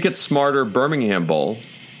 Ticket Smarter Birmingham Bowl.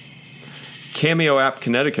 Cameo App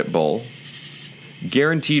Connecticut Bowl,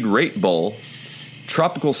 Guaranteed Rate Bowl,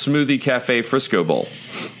 Tropical Smoothie Cafe Frisco Bowl.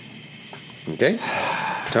 Okay.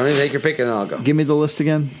 Tony, take your pick and then I'll go. Give me the list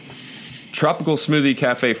again. Tropical Smoothie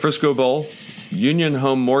Cafe Frisco Bowl, Union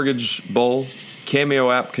Home Mortgage Bowl,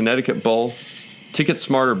 Cameo App Connecticut Bowl, Ticket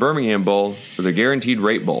Smarter Birmingham Bowl, or the Guaranteed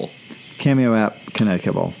Rate Bowl. Cameo App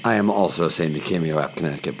Connecticut Bowl. I am also saying the Cameo App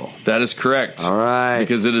Connecticut Bowl. That is correct. All right.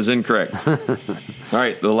 Because it is incorrect. All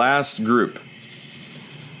right, the last group.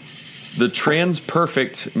 The Trans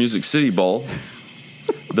Perfect Music City Bowl,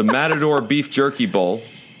 the Matador Beef Jerky Bowl,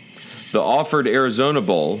 the Offered Arizona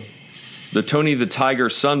Bowl, the Tony the Tiger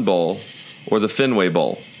Sun Bowl, or the Fenway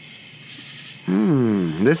Bowl?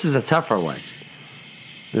 This is a tougher one.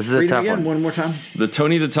 This is a tough one. One more time. The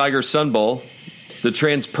Tony the Tiger Sun Bowl, the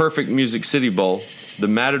Trans Perfect Music City Bowl, the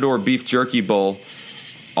Matador Beef Jerky Bowl,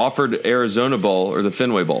 Offered Arizona Bowl, or the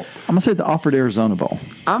Fenway Bowl? I'm going to say the Offered Arizona Bowl.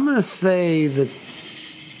 I'm going to say the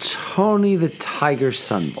Tony the Tiger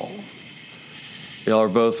Sun Bowl. Y'all are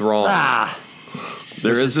both wrong. Ah,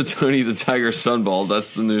 There is a Tony the Tiger Sun Bowl.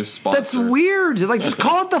 That's the new sponsor. that's weird. Like, just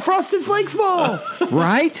call it the Frosted Flakes Bowl.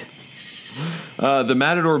 Right? The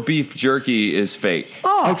Matador Beef Jerky is fake.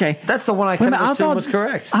 Oh, Okay. That's the one I kind of assumed was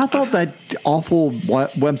correct. I thought that awful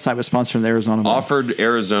website was sponsoring the Arizona Bowl. Offered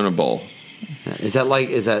Arizona Bowl. Is that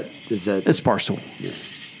It's Barstool.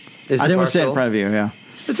 is I it didn't want to say it in Barstool? front of you, yeah.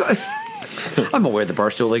 I'm aware the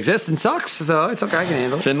Barstool exists and sucks, so it's okay. I can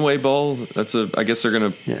handle it. Fenway Bowl. I guess they're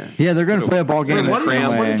gonna. Yeah. Yeah, they're going to play a ball game. What in is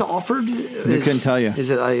Fenway. offered? I couldn't tell you. Is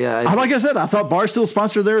it? Like I said, I thought Barstool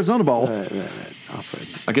sponsored the Arizona Bowl. offered.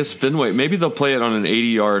 I guess Fenway. Maybe they'll play it on an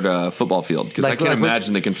 80-yard football field because I can't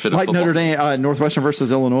imagine they can fit a Like football. Notre Dame, Northwestern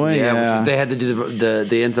versus Illinois. Yeah, they had to do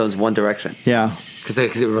the end zones one direction Yeah. because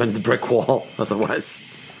it would run the brick wall otherwise.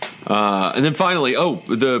 And then finally,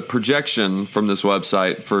 the projection from this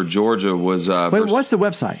website for Georgia was Wait, what's the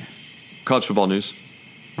website? College Football News.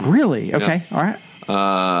 Really? Okay. All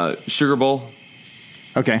right. Sugar Bowl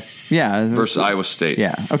Okay. Yeah. versus Iowa State.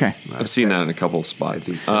 Yeah. Okay. I've seen that in a couple of spots.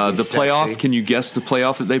 That'd The be sexy. playoff. Can you guess the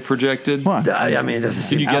playoff that they projected? What? I mean, this is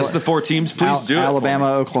Can you guess the four teams? Please do it. Alabama,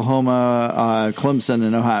 Oklahoma, Clemson,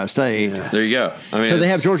 and Ohio State. There you go. I mean, So they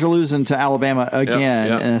have Georgia losing to Alabama again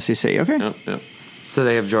yeah. in the SEC. Okay. Yep. So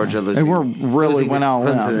they have Georgia losing. And we're really losing went to all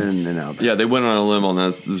in. Clemson and Alabama. Yeah, they went on a limb on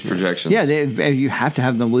those projections. Yeah, you have to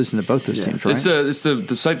have them losing to both those teams, right? It's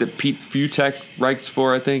the site that Pete Futek writes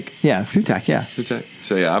for, I think. Yeah, FUTAC, yeah. Futek.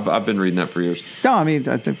 So yeah, I've been reading that for years. No, I mean,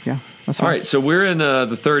 I think, yeah. That's All right, so we're in the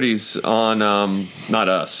 30s on not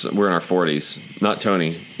us. We're in our 40s. Not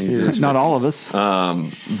Tony. He's in his Not 50s. all of us.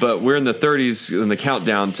 But we're in the 30s in the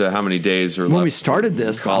countdown to how many days are left. When we started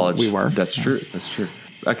this, college. we were. That's true. That's true.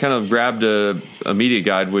 I kind of grabbed a media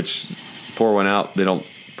guide, which pour one out. They don't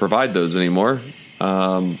provide those anymore,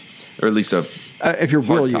 or at least a. If you're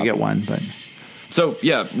real, you copy. get one. But So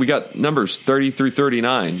yeah, we got numbers 30 through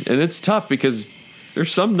 39, and it's tough because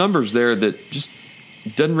there's some numbers there that just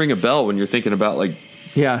doesn't ring a bell when you're thinking about like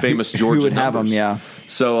yeah, famous who Georgia would have numbers. them? Yeah.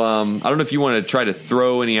 So I don't know if you want to try to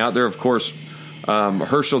throw any out there. Of course,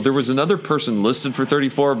 Herschel. There was another person listed for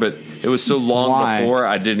 34, but it was so long Why? before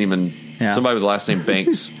I didn't even. Yeah. Somebody with the last name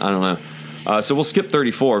Banks. I don't know. So we'll skip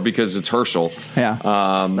 34 because it's Herschel. Yeah.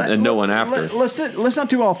 And no one after. Let's not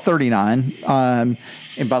do all 39. And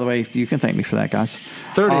by the way, you can thank me for that, guys.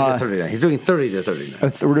 30 to 39. He's doing 30 to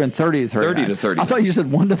 39. We're doing 30 to 39. 30 to 39. I thought you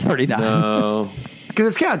said 1 to 39. No. Because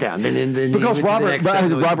it's countdown. Then Because you went to the next seven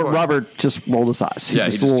the week before. Robert just rolled his eyes. Yeah,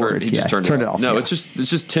 he just turned it off. No, yeah. it's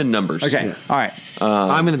just 10 numbers. Okay. Yeah. All right.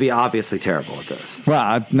 I'm going to be obviously terrible at this. Well,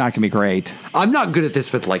 I'm not going to be great. I'm not good at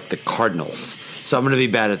this with like the Cardinals, so I'm going to be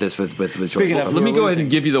bad at this with. Speaking of- Let me go ahead and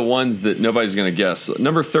give you the ones that nobody's going to guess.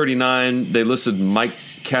 Number 39, they listed Mike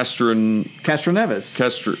Castro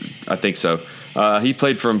Neves. I think so. He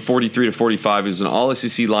played from 43 to 45. He was an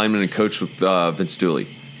All-SEC lineman and coach with Vince Dooley.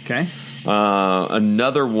 Okay.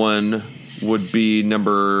 Another one would be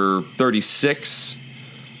number 36.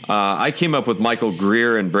 I came up with Michael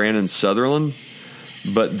Greer and Brandon Sutherland,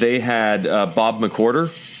 but they had Bob McWhorter,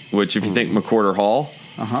 which if you think McWhorter Hall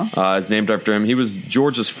is named after him. He was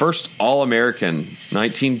Georgia's first All-American,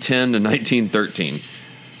 1910 to 1913.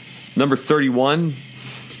 Number 31.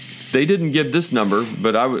 They didn't give this number,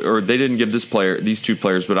 they didn't give these two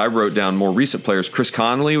players, but I wrote down more recent players. Chris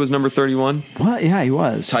Connolly was number 31. What? Yeah, he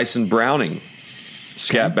was. Tyson Browning,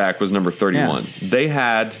 scat back, was number 31. Yeah. They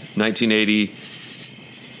had 1980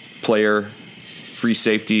 player, free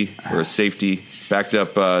safety or a safety, backed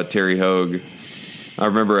up Terry Hogue. I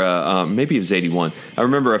remember maybe it was 81. I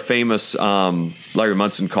remember a famous Larry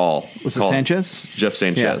Munson call. Was it Sanchez? Jeff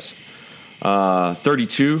Sanchez.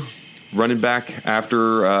 32. Running back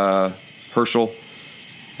after Herschel.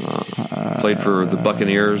 Played for the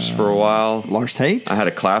Buccaneers for a while. Lars Tate? I had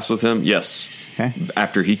a class with him. Yes. Okay.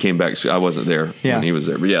 After he came back. I wasn't there when he was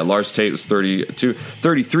there. But yeah, Lars Tate was 32.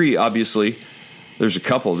 33, obviously. There's a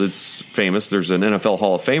couple that's famous. There's an NFL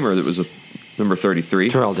Hall of Famer that was a number 33.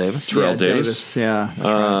 Terrell Davis. Terrell Davis. Yeah. That's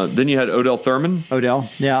right. Then you had Odell Thurman. Odell.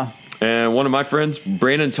 Yeah. And one of my friends,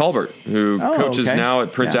 Brandon Talbert, who coaches okay. now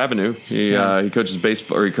at Prince Avenue. He coaches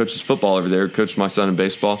baseball, or he coaches football over there. Coached my son in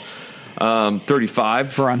baseball. 35.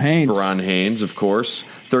 Veron Haynes. Veron Haynes, of course.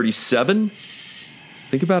 37.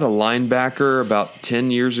 Think about a linebacker about 10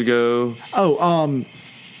 years ago.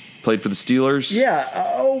 Played for the Steelers. Yeah.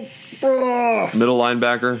 Middle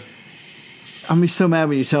linebacker. I'm gonna be so mad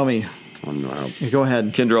when you tell me. Oh, no. Yeah, go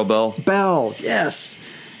ahead. Kendrell Bell. Bell. Yes.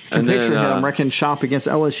 I can And then, picture him wrecking shop against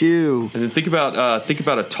LSU. And then think about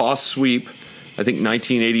a toss sweep. I think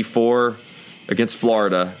 1984 against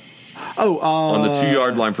Florida on the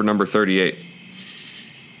 2-yard line for number 38.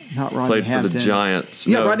 Not Rodney Played Hampton. for the Giants.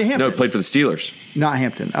 Yeah, Rodney Hampton. No, played for the Steelers. Not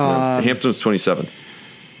Hampton. Hampton was 27.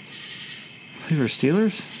 Played for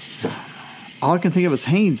Steelers? All I can think of is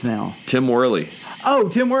Haynes now. Tim Worley. Oh,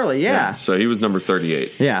 Tim Worley, yeah. So he was number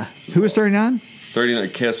 38. Yeah. Who was 39? 39,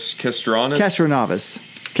 Castronis. Castroneves.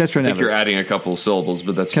 I think you're adding a couple of syllables,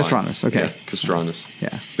 but that's fine. Castronis, okay. Yeah, Castronis.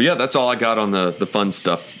 Yeah. But yeah, that's all I got on the fun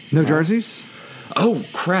stuff. No jerseys? Oh,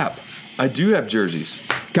 crap. I do have jerseys.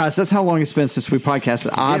 Guys, that's how long it's been since we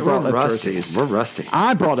podcasted. I brought up jerseys. We're rusty.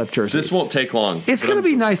 I brought up jerseys. This won't take long. It's going to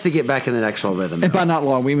be nice to get back in the actual rhythm. And by not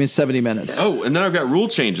long, we mean 70 minutes. Oh, and then I've got rule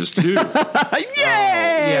changes, too. Yay!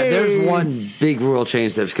 Yeah, there's one big rule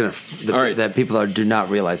change that's going to All right. that people do not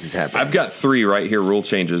realize is happening. I've got 3 right here, rule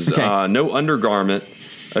changes. Okay. No undergarment,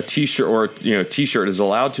 a t-shirt or t-shirt is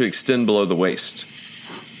allowed to extend below the waist.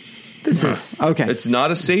 This is Okay. It's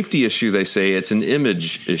not a safety issue, they say. It's an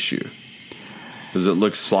image issue because it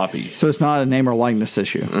looks sloppy. So it's not a name or likeness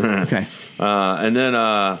issue. Okay. And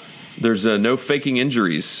then there's no faking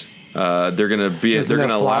injuries. They're going to be. Isn't They're there going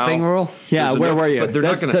to a allow. flopping rule? Yeah, There's where were you? But they're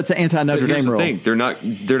That's- not going. that's an anti-Notre Dame rule. They're not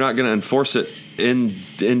going to enforce it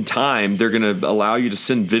in time. They're going to allow you to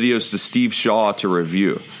send videos to Steve Shaw to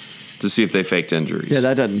review to see if they faked injuries. Yeah,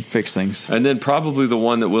 that doesn't fix things. And then probably the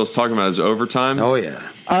one that Will's talking about is overtime. Oh yeah.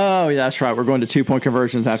 Oh, yeah, that's right. We're going to 2-point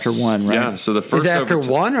conversions after one, right? Yeah. So the Is first it after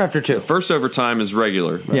overtime- one or after two? First overtime is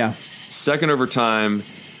regular. Yeah. Second overtime,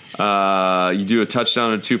 you do a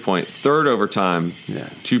touchdown and a 2-point. Third overtime,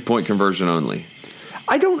 2-point conversion only.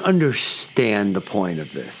 I don't understand the point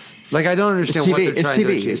of this. Like, I don't It's understand what TV. they're trying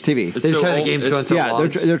to achieve. It's TV. It's They're so trying old- to games it's- going so Yeah, long.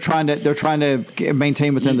 they're trying to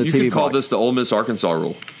maintain within the You TV could call block. this the Ole Miss Arkansas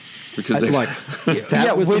rule because they Like, yeah,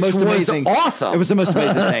 it was the which most was amazing. awesome. It was the most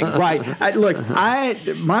amazing thing, right?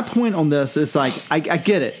 My point on this is like I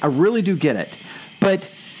get it. I really do get it, but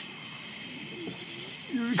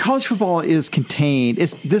college football is contained.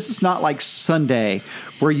 This is not like Sunday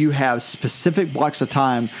where you have specific blocks of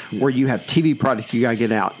time where you have TV product you got to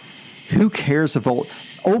get out. Who cares if Ole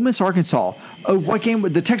Miss Arkansas? Oh, what game?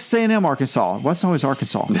 The Texas A&M Arkansas. What's always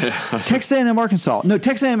Arkansas? Texas A&M Arkansas. No,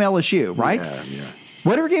 Texas A&M LSU. Right? Yeah.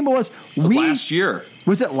 Whatever game it was. last year.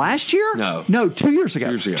 Was it last year? No. 2 years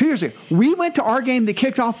ago. 2 years ago. We went to our game that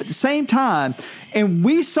kicked off at the same time, and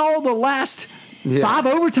we saw the last 5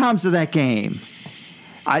 overtimes of that game.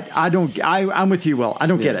 I'm with you, Will. I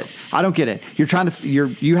don't get it. I don't get it.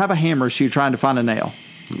 You have a hammer, so you're trying to find a nail.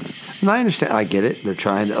 And I understand. I get it. They're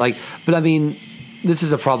trying to but I mean, this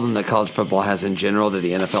is a problem that college football has in general that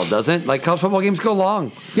the NFL doesn't. Like, college football games go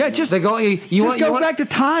long. Yeah, just they go. You go want back to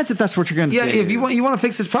ties if that's what you're going to do. Yeah, if you want to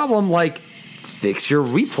fix this problem, like, fix your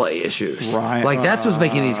replay issues. Right. Like, that's what's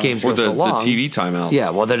making these games Or go so long. the TV timeouts.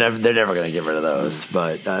 Yeah, well, they're never going to get rid of those,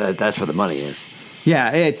 but that's where the money is.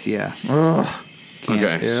 Yeah. Ugh.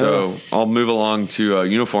 Okay, so I'll move along to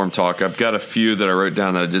uniform talk. I've got a few that I wrote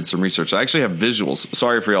down that I did some research. I actually have visuals.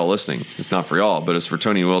 Sorry for y'all listening. It's not for y'all, but it's for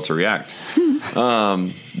Tony and Will to react.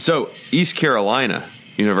 So East Carolina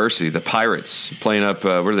University, the Pirates, playing up,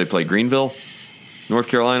 where do they play? Greenville? North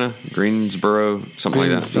Carolina? Greensboro? Something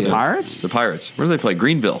like that. The Pirates? The Pirates. Where do they play?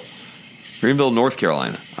 Greenville, North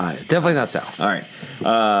Carolina. Definitely not South. All right.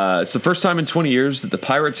 It's the first time in 20 years that the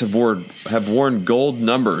Pirates have worn gold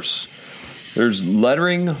numbers. There's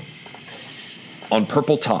lettering on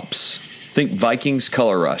purple tops. Think Vikings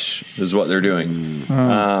Color Rush is what they're doing.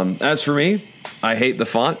 As for me, I hate the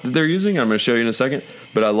font that they're using. I'm going to show you in a second.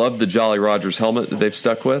 But I love the Jolly Rogers helmet that they've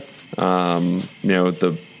stuck with.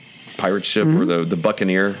 The pirate ship or the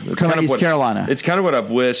Buccaneer. It's kind of East Carolina. It's kind of what I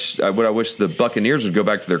wish the Buccaneers would go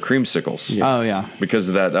back to their creamsicles. Yeah. Oh, yeah. Because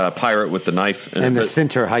of that pirate with the knife. And the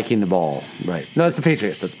center hiking the ball. Right. No, that's the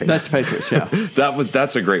Patriots. That's the Patriots, yeah.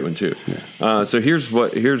 That's a great one, too. Yeah. So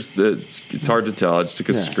it's hard to tell. I just took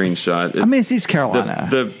a screenshot. It's East Carolina.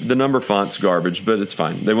 The number font's garbage, but it's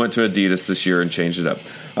fine. They went to Adidas this year and changed it up.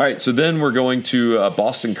 All right, so then we're going to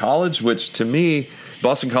Boston College, which to me,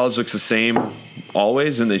 Boston College looks the same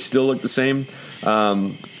always, and they still look the same.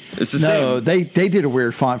 It's the same. No, they did a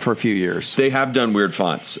weird font for a few years. They have done weird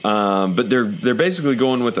fonts, but they're basically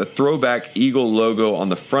going with a throwback eagle logo on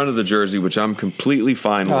the front of the jersey, which I'm completely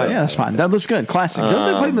fine with. Yeah, that's fine. That looks good. Classic.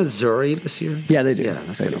 Don't they play Missouri this year? Yeah, they do. Yeah,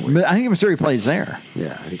 that's kind of But weird. I think Missouri plays there.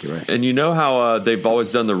 Yeah, I think you're right. And you know how they've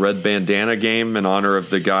always done the red bandana game in honor of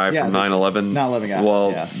the guy from 9/11? 9/11 guy,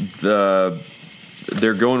 Well, yeah.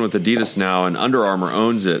 they're going with Adidas now, and Under Armour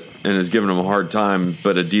owns it and is giving them a hard time,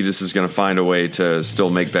 but Adidas is going to find a way to still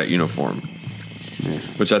make that uniform,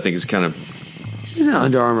 which I think is kind of... Isn't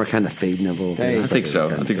Under Armour kind of fading a little bit? I think so.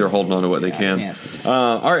 I think they're holding on to what they can.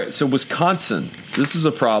 All right, so Wisconsin. This is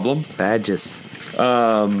a problem. Badges.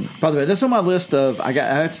 By the way, that's on my list of... I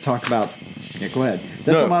have to talk about... Yeah, go ahead.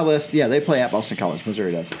 That's on my list. Yeah, they play at Boston College.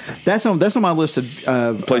 Missouri does. That's on my list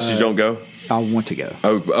of places you don't go? I want to go.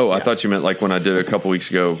 I thought you meant like when I did a couple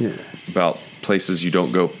weeks ago about places you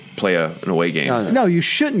don't go play an away game. No, you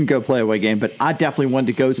shouldn't go play away game, but I definitely wanted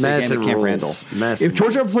to go see a game at Camp Randall. If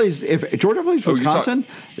Georgia plays Wisconsin,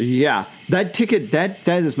 that ticket that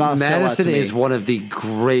is not a Madison sellout to me. is one of the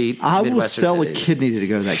great I will Midwestern sell cities. a kidney to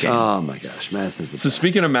go to that game. Oh my gosh, Madison's the best. So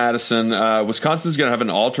speaking of Madison, Wisconsin's going to have an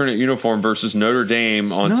alternate uniform versus Notre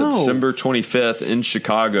Dame on September 25th in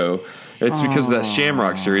Chicago. It's because of that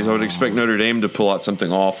Shamrock series. I would expect Notre Dame to pull out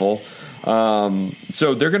something awful.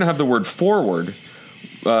 So they're going to have the word forward.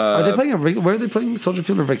 Are they playing where are they playing? Soldier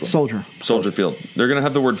Field or Vigeland? Soldier Field. They're going to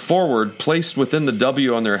have the word forward placed within the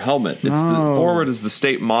W on their helmet. Forward is the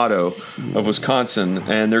state motto of Wisconsin,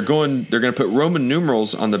 and they're going to put Roman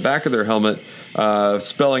numerals on the back of their helmet,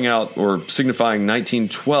 spelling out or signifying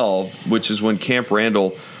 1912, which is when Camp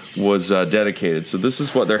Randall was dedicated. So this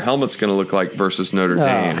is what their helmet's going to look like versus Notre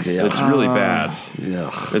Dame. It's really bad.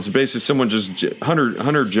 It's basically someone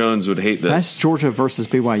Hunter Jones would hate this. That's Georgia versus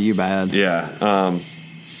BYU bad. Yeah.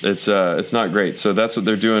 It's not great. So that's what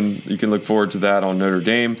they're doing. You can look forward to that on Notre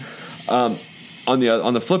Dame. On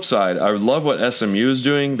the flip side, I love what SMU is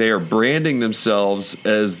doing. They are branding themselves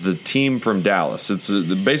as the team from Dallas. It's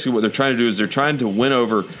basically what they're trying to do is they're trying to win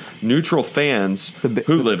over neutral fans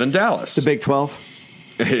who live in Dallas. The Big 12.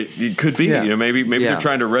 It could be. Maybe they're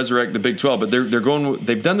trying to resurrect the Big 12, but they're going.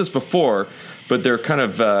 They've done this before, but they're kind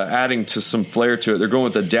of adding to some flair to it. They're going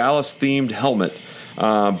with a Dallas themed helmet.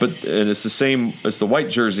 And it's the same as the white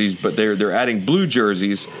jerseys, but they're adding blue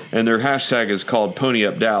jerseys, and their hashtag is called Pony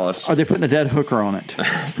Up Dallas. Are they putting a dead hooker on it?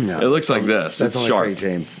 No, it looks like this. That's it's sharp,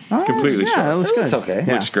 James. It's completely sharp. It looks good. It's okay.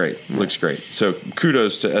 Looks great. Looks great. So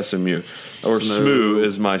kudos to SMU, or SMU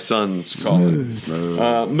as my son's call it.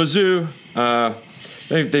 Mizzou.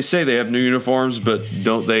 They say they have new uniforms, but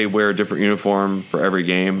don't they wear a different uniform for every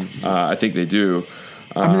game? I think they do.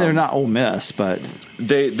 I mean, they're not Ole Miss, but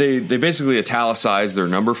they basically italicized their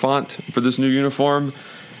number font for this new uniform,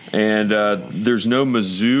 and there's no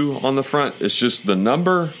Mizzou on the front. It's just the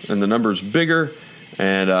number, and the number's bigger,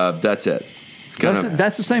 and that's it.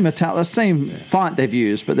 That's the same font they've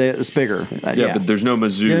used, but it's bigger. But there's no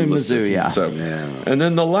Mizzou. Mizzou, So, and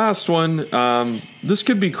then the last one, this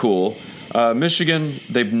could be cool. Michigan,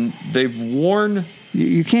 they've worn.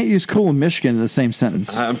 You can't use cool and Michigan in the same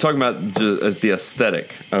sentence. I'm talking about as the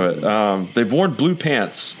aesthetic of it. They've worn blue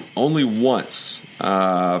pants only once.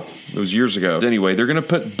 It was years ago. Anyway, they're going to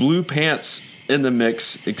put blue pants in the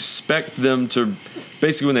mix. Expect them to,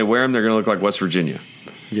 basically when they wear them, they're going to look like West Virginia.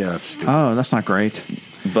 Yeah, that's stupid. Oh, that's not great.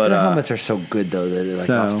 But their helmets are so good, though, that it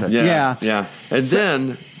offsets. Yeah. And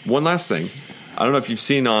then, one last thing. I don't know if you've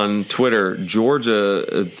seen on Twitter,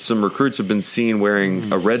 Georgia, some recruits have been seen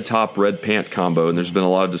wearing a red top, red pant combo, and there's been a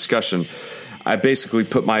lot of discussion. I basically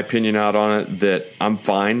put my opinion out on it that I'm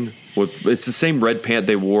fine with. It's the same red pant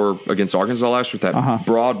they wore against Arkansas last year with that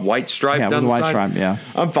broad white stripe down the side. Stripe,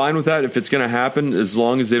 I'm fine with that if it's going to happen, as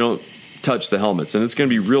long as they don't touch the helmets. And it's going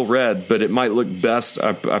to be real red, but it might look best,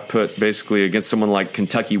 I put basically against someone like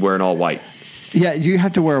Kentucky wearing all white. Yeah, you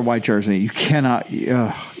have to wear a white jersey. You cannot.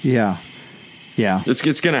 Yeah,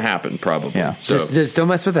 it's going to happen probably. Yeah, so just don't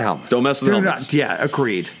mess with the helmets. Don't mess with the helmets.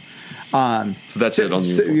 Agreed. So that's it on the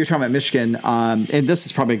uniform. You're talking about Michigan, and this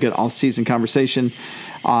is probably a good off-season conversation.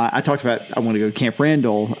 I talked about I want to go to Camp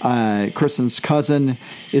Randall. Kristen's cousin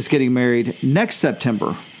is getting married next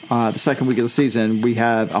September. The second week of the season, we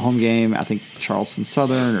have a home game. I think Charleston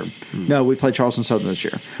Southern, no, we played Charleston Southern this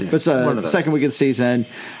year. Yeah, but it's the second week of the season.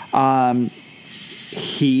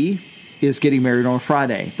 He is getting married on a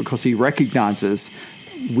Friday because he recognizes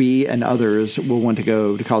we and others will want to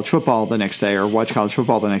go to college football the next day or watch college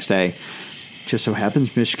football the next day. Just so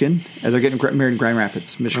happens Michigan, they're getting married in Grand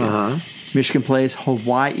Rapids, Michigan. Michigan plays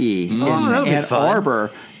Hawaii in Ann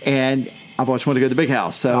Arbor, and I've always wanted to go to the Big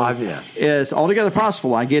House. So it's altogether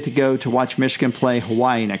possible I get to go to watch Michigan play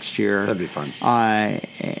Hawaii next year. That'd be fun.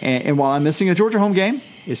 And while I'm missing a Georgia home game,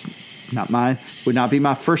 it's not mine, would not be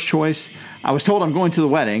my first choice. I was told I'm going to the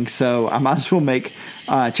wedding, so I might as well make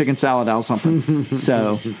chicken salad out of something.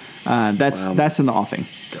 So that's in the offing.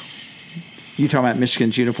 You talking about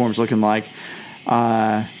Michigan's uniforms looking like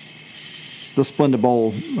the Splenda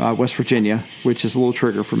Bowl, West Virginia, which is a little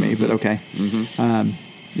trigger for me, but okay.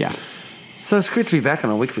 Yeah. So it's great to be back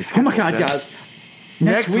on a weekly Oh schedule. my God, guys.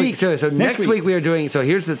 Next week. So next week we are doing. So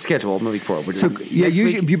here's the schedule moving forward. We're doing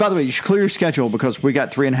You, by the way, you should clear your schedule because we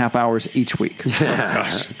got 3.5 hours each week.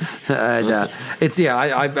 and,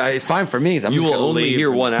 it's fine for me. I'm You just will gonna only leave.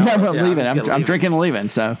 hear 1 hour. Yeah, I'm Yeah, leaving. I'm just gonna I'm leave. drinking and leaving.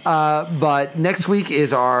 So But next week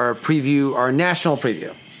is our preview, our national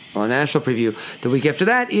preview. Our national preview. The week after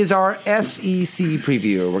that is our SEC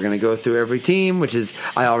preview. We're going to go through every team, which is,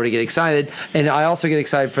 I already get excited. And I also get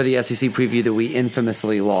excited for the SEC preview that we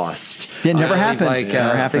infamously lost. It never I believe, happened.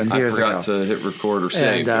 Never happened. 6 I years forgot ago. to hit record or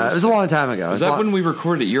save. And it was a long time ago. Was that when we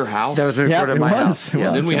recorded at your house? That was when we Yeah, recorded at it my was. house. It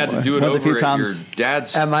Yeah. was. Then we had to do it One of the few over at your times.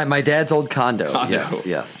 dad's. At my dad's old condo. Condo.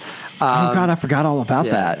 Yes. oh God, I forgot all about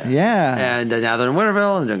that. Yeah. And now they're in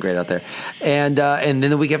Winterville and they're doing great out there. And then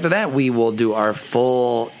the week after that, we will do our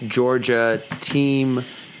full Georgia team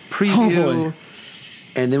preview. Oh,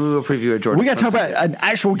 and then we will preview a Georgia. We got to talk about an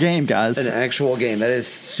actual game, guys. an actual game. That is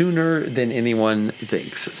sooner than anyone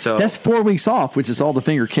thinks. So That's 4 weeks off, which is all the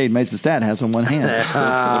finger Cade Mason's dad has on one hand.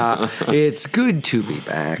 it's good to be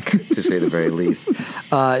back, to say the very least.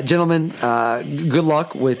 Gentlemen, good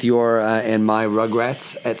luck with your and my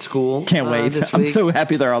Rugrats at school. Can't wait. This I'm week. so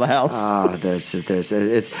happy they're out of the house.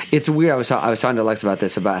 It's weird. I was talking to Lex about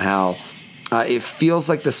this, about how it feels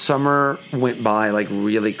like the summer went by like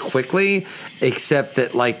really quickly, except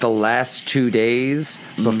that like the last 2 days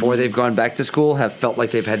before they've gone back to school have felt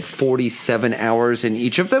like they've had 47 hours in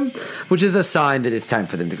each of them, which is a sign that it's time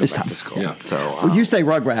for them to go back to school. Yeah. So Well, you say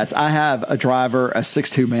Rugrats. I have a driver, a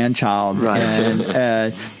 6'2" man child, Right. and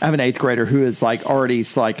I have an 8th grader who is like already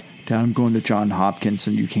like, Dad, I'm going to John Hopkins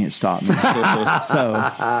and you can't stop me. So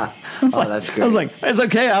that's great. I was like, it's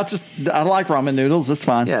okay. I like ramen noodles. It's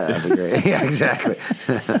fine. Yeah, that'd be great. Yeah, exactly.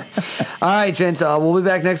 All right, gents. We'll be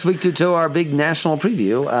back next week to our big national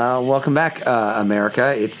preview. Welcome back,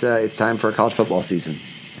 America. It's time for college football season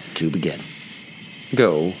to begin.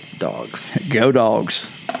 Go Dogs. Go Dogs.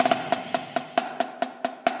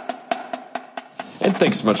 And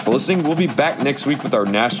thanks so much for listening. We'll be back next week with our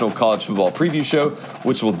National College Football Preview Show,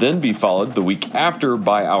 which will then be followed the week after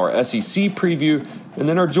by our SEC preview and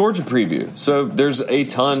then our Georgia preview. So there's a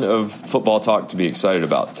ton of football talk to be excited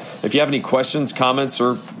about. If you have any questions, comments,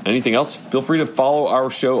 or anything else, feel free to follow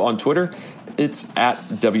our show on Twitter. It's at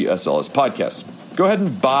WSLS Podcast. Go ahead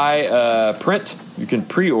and buy a print. You can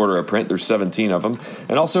pre-order a print. There's 17 of them.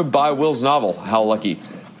 And also buy Will's novel, How Lucky.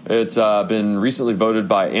 It's been recently voted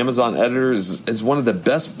by Amazon editors as one of the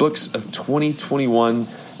best books of 2021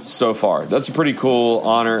 so far. That's a pretty cool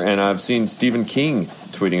honor, and I've seen Stephen King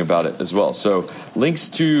tweeting about it as well. So links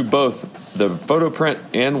to both the photo print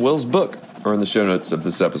and Will's book are in the show notes of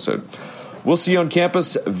this episode. We'll see you on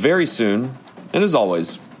campus very soon, and as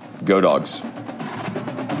always, go Dogs.